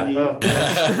 Yeah.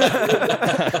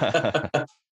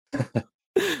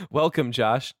 Welcome,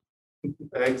 Josh.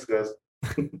 Thanks, guys.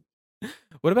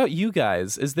 What about you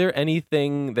guys? Is there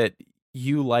anything that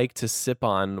you like to sip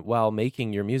on while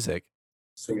making your music?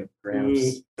 Singing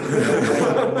Gramps.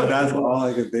 That's all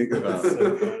I could think about.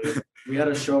 We had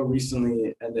a show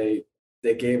recently, and they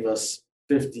gave us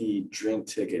 50 drink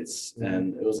tickets,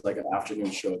 and it was like an afternoon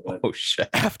show. But Oh shit.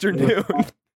 Afternoon.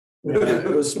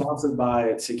 it was sponsored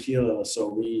by tequila,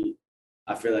 so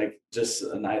I feel like just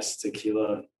a nice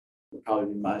tequila would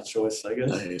probably be my choice, I guess.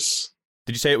 Nice.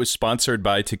 Did you say it was sponsored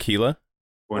by tequila?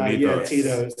 Bonitos. Yeah,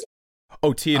 Tito's.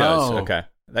 Oh, Tito's. Oh. Okay.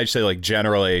 I'd say like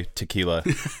generally tequila.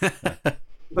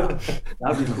 That'd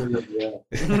be cool,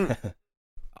 yeah.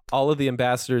 All of the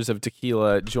ambassadors of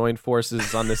tequila joined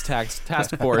forces on this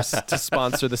task force to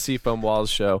sponsor the Seafoam Walls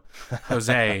show.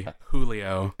 Jose,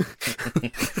 Julio,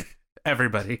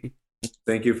 everybody.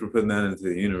 Thank you for putting that into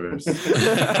the universe.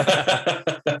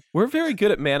 We're very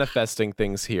good at manifesting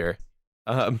things here.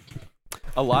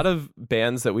 A lot of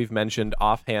bands that we've mentioned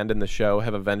offhand in the show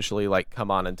have eventually like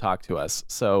come on and talk to us.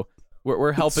 So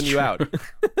we're helping you out.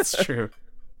 It's true.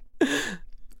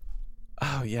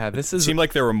 Oh yeah, this is Seemed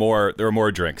like there were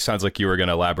more drinks. Sounds like you were going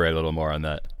to elaborate a little more on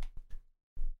that.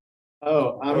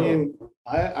 Oh, I mean,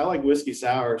 I like whiskey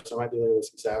sour, so I might do like a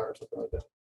whiskey sour or something like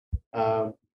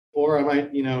that. Or I might,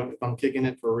 if I'm kicking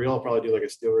it for real, I'll probably do like a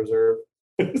Steel Reserve.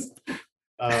 Just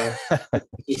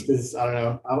because, I don't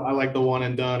know, I like the one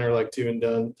and done or like two and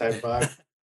done type vibe.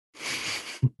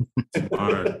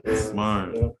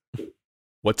 Smart. Yeah.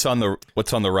 What's on the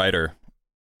rider?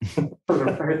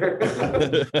 Yeah.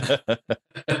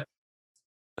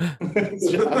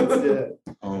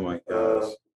 Oh my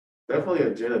gosh. Definitely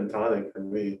a gin and tonic for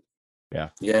me. Yeah.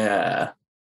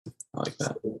 I like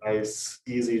that. Nice,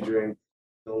 easy drink.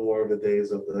 No more of the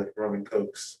days of the rum and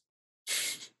cokes.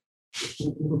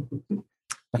 you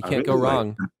I can't go really like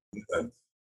wrong. that.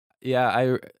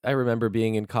 Yeah, I remember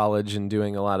being in college and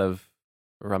doing a lot of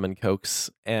rum and cokes,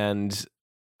 and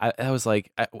I was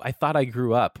like, I thought I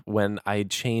grew up when I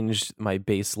changed my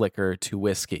base liquor to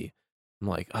whiskey. I'm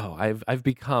like, oh, I've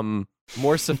become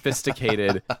more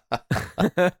sophisticated.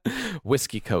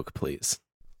 Whiskey Coke, please.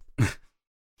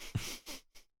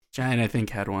 Giant, I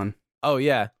think, had one. Oh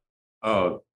yeah.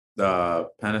 Oh, the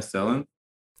penicillin.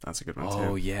 That's a good one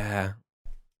Oh too. yeah.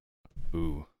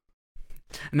 Ooh.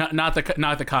 Not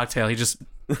the cocktail. He just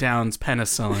downs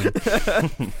penicillin.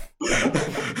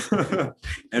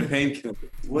 And painkillers.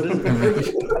 What is it?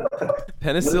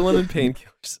 Penicillin and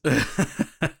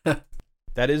painkillers.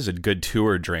 That is a good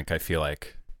tour drink, I feel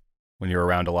like. When you're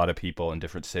around a lot of people in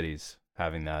different cities,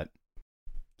 having that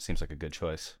seems like a good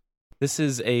choice. This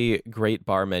is a great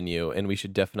bar menu, and we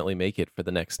should definitely make it for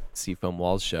the next Seafoam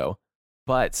Walls show.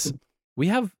 But we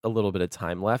have a little bit of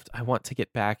time left. I want to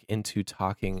get back into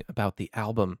talking about the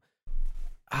album.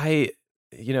 It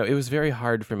was very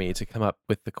hard for me to come up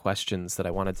with the questions that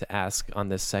I wanted to ask on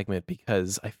this segment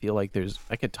because I feel like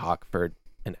I could talk for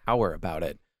an hour about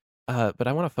it. But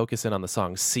I want to focus in on the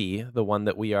song C, the one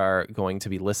that we are going to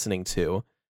be listening to.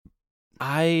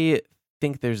 I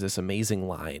think there's this amazing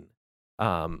line.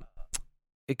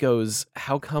 It goes,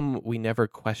 "How come we never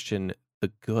question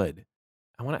the good?"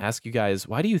 I want to ask you guys,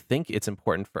 why do you think it's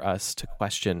important for us to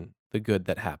question the good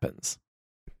that happens?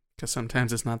 Because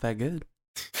sometimes it's not that good.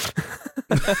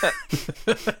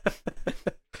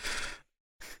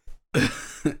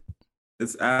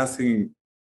 It's asking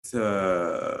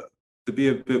to be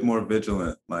a bit more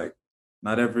vigilant. Like,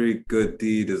 not every good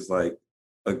deed is like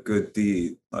a good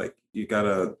deed. Like, you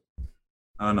gotta,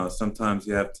 I don't know, sometimes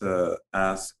you have to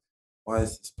ask, why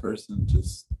is this person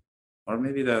just, or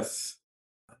maybe that's,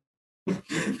 I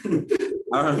don't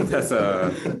know if that's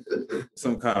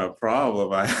some kind of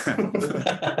problem I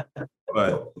have.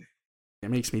 But It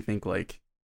makes me think like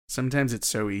sometimes it's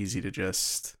so easy to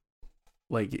just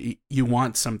like you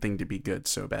want something to be good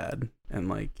so bad, and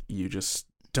like you just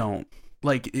don't,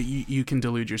 like you can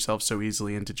delude yourself so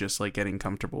easily into just like getting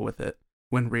comfortable with it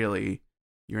when really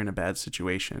you're in a bad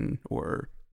situation, or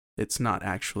it's not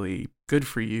actually good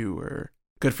for you or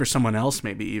good for someone else.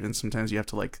 Maybe even sometimes you have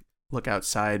to like look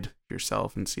outside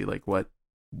yourself and see like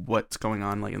what's going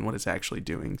on, like, and what it's actually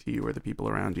doing to you or the people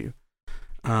around you.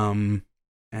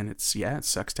 And it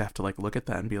sucks to have to like look at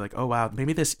that and be like, oh wow,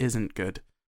 maybe this isn't good.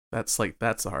 That's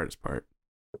the hardest part.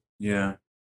 yeah,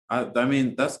 I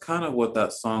mean, that's kind of what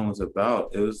that song was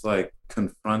about. It was like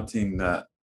confronting that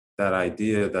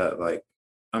idea that like,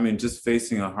 I mean, just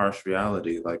facing a harsh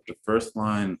reality. Like the first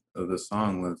line of the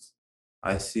song was,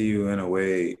 "I see you in a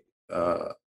way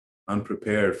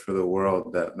unprepared for the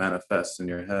world that manifests in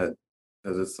your head,"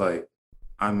 because it's like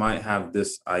I might have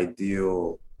this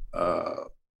ideal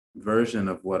version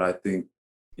of what I think,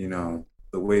 you know,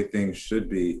 the way things should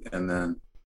be, and then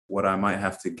what I might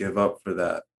have to give up for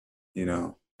that, you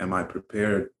know, am I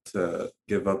prepared to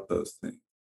give up those things?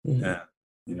 And,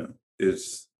 you know,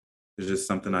 it's just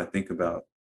something I think about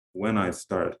when I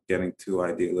start getting too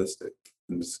idealistic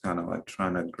and just kind of like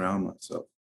trying to ground myself.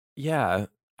 Yeah,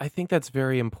 I think that's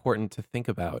very important to think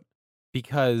about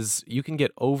because you can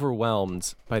get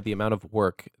overwhelmed by the amount of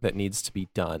work that needs to be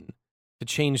done to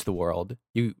change the world.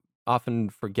 You often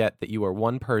forget that you are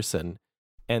one person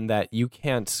and that you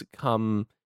can't come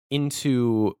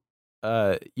into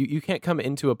you can't come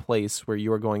into a place where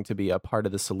you are going to be a part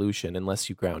of the solution unless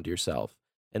you ground yourself,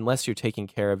 unless you're taking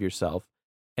care of yourself,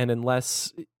 and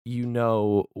unless you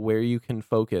know where you can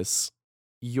focus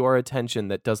your attention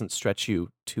that doesn't stretch you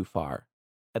too far.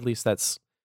 At least that's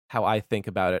how I think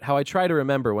about it, how I try to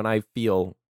remember when I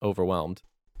feel overwhelmed.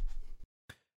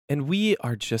 And we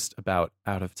are just about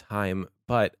out of time,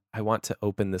 but I want to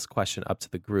open this question up to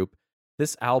the group.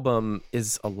 This album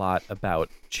is a lot about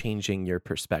changing your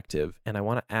perspective, and I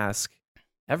want to ask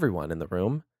everyone in the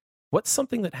room, what's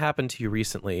something that happened to you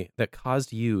recently that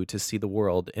caused you to see the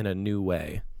world in a new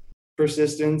way?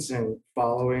 Persistence and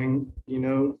following, you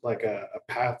know, like a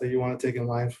path that you want to take in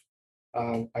life.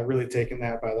 I've really taken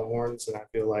that by the horns, and I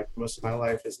feel like most of my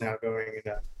life is now going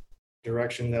in a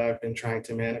direction that I've been trying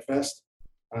to manifest.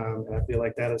 And I feel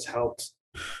like that has helped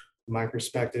my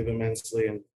perspective immensely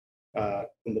and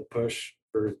in the push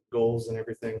for goals and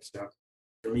everything. So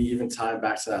For me, even tying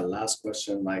back to that last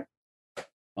question, like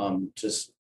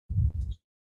just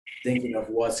thinking of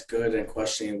what's good and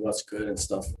questioning what's good and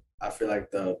stuff. I feel like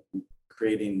the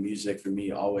creating music for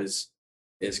me always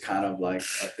is kind of like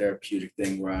a therapeutic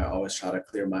thing where I always try to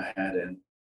clear my head. And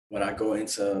when I go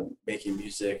into making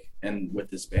music and with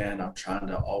this band, I'm trying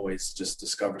to always just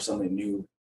discover something new,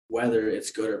 whether it's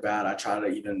good or bad. I try to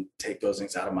even take those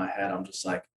things out of my head. I'm just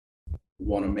like,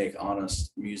 want to make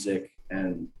honest music,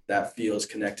 and that feels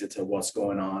connected to what's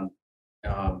going on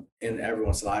in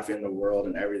everyone's life in the world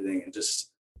and everything, and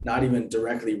just not even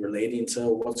directly relating to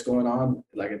what's going on.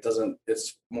 Like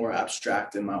it's more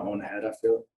abstract in my own head, I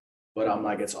feel, but I'm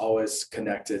like, it's always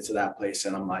connected to that place.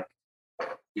 And I'm like,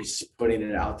 just putting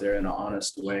it out there in an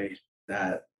honest way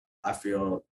that I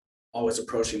feel always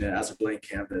approaching it as a blank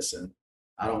canvas. And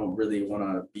I don't really want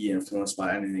to be influenced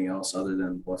by anything else other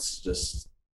than what's just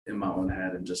in my own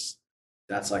head. And just,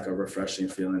 that's like a refreshing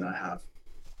feeling I have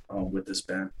with this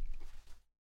band.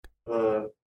 I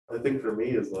think for me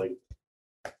is like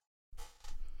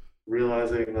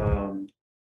realizing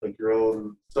like your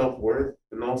own self-worth,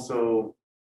 and also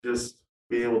just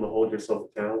being able to hold yourself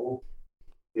accountable.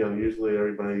 You know, usually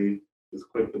everybody is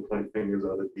quick to point fingers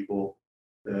at other people.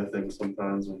 And I think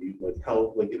sometimes when you like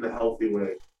in a healthy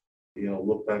way, you know,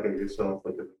 look back at yourself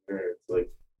like in the mirror. It's like,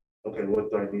 okay,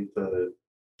 what do I need to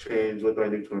change? What do I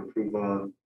need to improve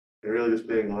on? And really just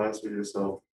being honest with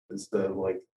yourself instead of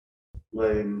like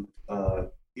letting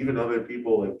even other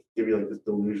people like give you like this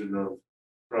delusion of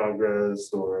progress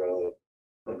or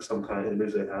like some kind of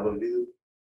image they have of you,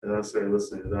 and not start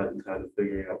listening to that and kind of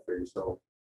figuring out for yourself.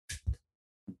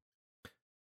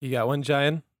 You got one,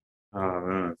 Giant? Oh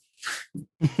man,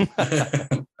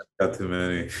 got too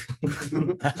many.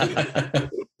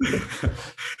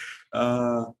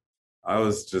 I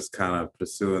was just kind of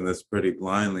pursuing this pretty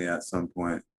blindly at some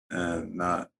point, and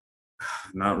not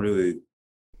really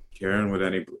caring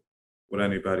what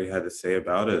anybody had to say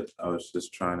about it. I was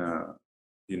just trying to,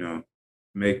 you know,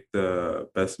 make the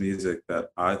best music that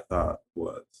I thought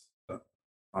was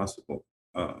possible.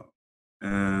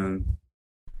 And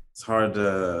it's hard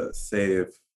to say if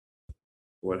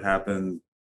what happened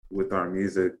with our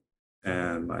music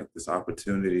and like this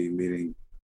opportunity meeting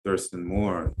Thurston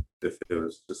Moore, if it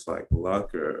was just like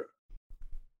luck or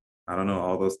I don't know,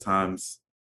 all those times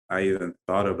I even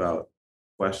thought about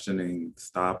questioning,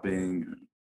 stopping.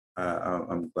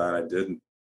 I'm glad I didn't.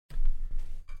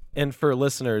 And for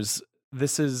listeners,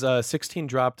 this is 16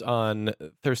 dropped on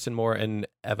Thurston Moore and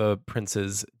Eva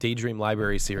Prince's Daydream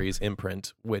Library series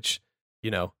imprint, which,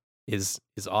 you know, is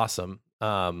awesome.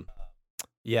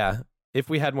 Yeah, if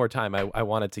we had more time, I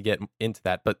wanted to get into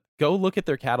that, but go look at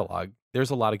their catalog. There's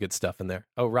a lot of good stuff in there.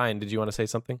 Oh, Ryan, did you want to say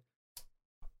something?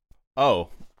 Oh,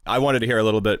 I wanted to hear a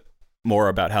little bit more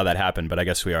about how that happened, but I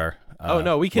guess we are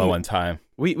we can low on time.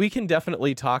 We can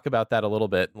definitely talk about that a little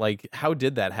bit. Like, how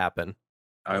did that happen?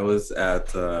 I was at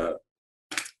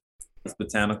this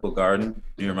botanical garden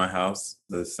near my house,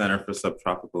 the Center for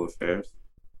Subtropical Affairs,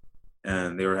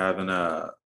 and they were having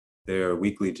their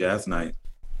weekly jazz night,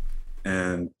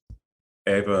 and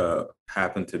Ava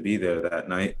happened to be there that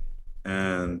night,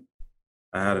 and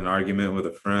I had an argument with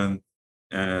a friend,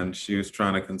 and she was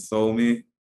trying to console me,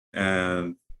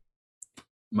 and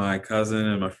my cousin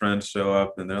and my friend show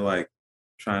up, and they're like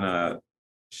trying to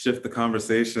shift the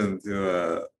conversation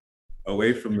to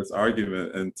away from this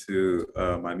argument into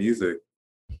my music,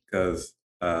 because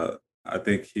I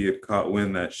think he had caught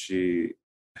wind that she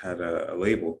had a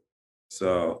label.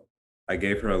 So I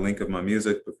gave her a link of my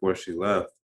music before she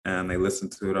left, and they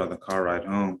listened to it on the car ride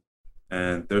home.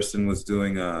 And Thurston was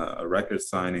doing a record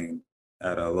signing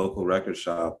at a local record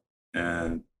shop,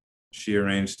 and she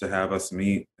arranged to have us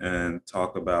meet and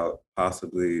talk about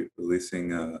possibly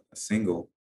releasing a single.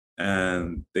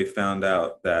 And they found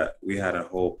out that we had a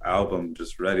whole album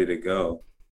just ready to go.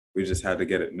 We just had to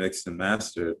get it mixed and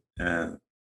mastered. And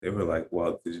they were like,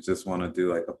 well, did you just want to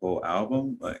do like a whole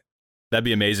album? Like, That'd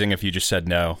be amazing if you just said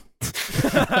no.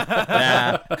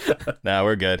 Nah,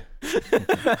 we're good.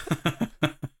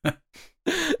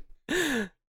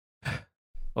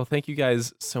 Well, thank you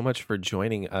guys so much for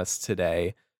joining us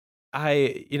today.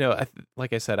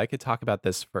 Like I said, I could talk about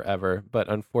this forever, but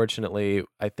unfortunately,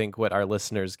 I think what our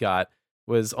listeners got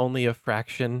was only a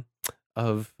fraction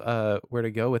of where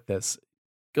to go with this.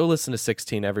 Go listen to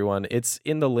 16, everyone. It's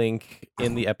in the link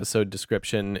in the episode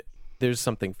description. There's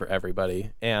something for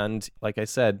everybody. And like I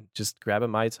said, just grab a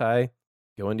Mai Tai,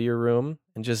 go into your room,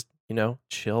 and just,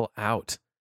 chill out.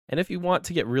 And if you want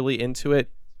to get really into it,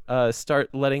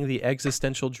 start letting the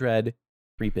existential dread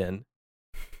creep in.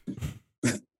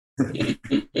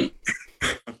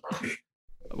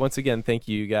 Once again, thank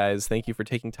you guys. Thank you for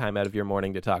taking time out of your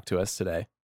morning to talk to us today.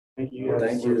 Thank you. Guys.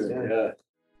 Thank you. Yeah.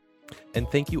 And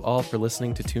thank you all for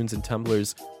listening to Tunes and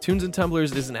Tumblers. Tunes and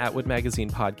Tumblers is an Atwood Magazine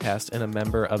podcast and a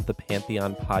member of the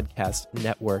Pantheon Podcast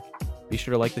Network. Be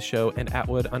sure to like the show and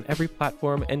Atwood on every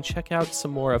platform and check out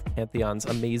some more of Pantheon's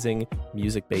amazing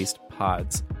music-based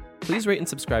pods. Please rate and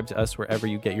subscribe to us wherever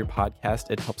you get your podcast.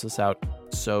 It helps us out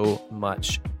so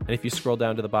much. And if you scroll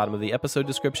down to the bottom of the episode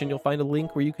description, you'll find a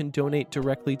link where you can donate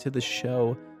directly to the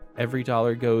show. Every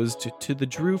dollar goes to the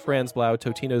Drew Franzblau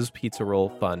Totino's Pizza Roll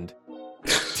Fund.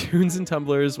 Tunes and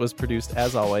Tumblers was produced,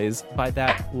 as always, by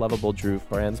that lovable Drew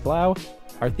Franzblau.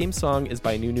 Our theme song is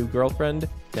by New Girlfriend.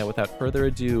 Now, without further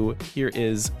ado, here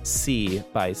is C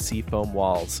by Seafoam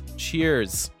Walls.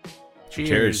 Cheers!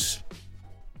 Cheers.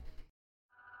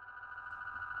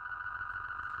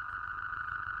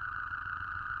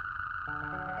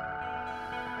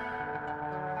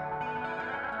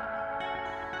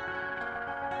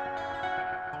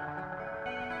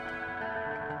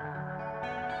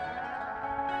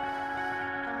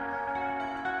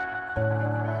 Thank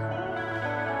you.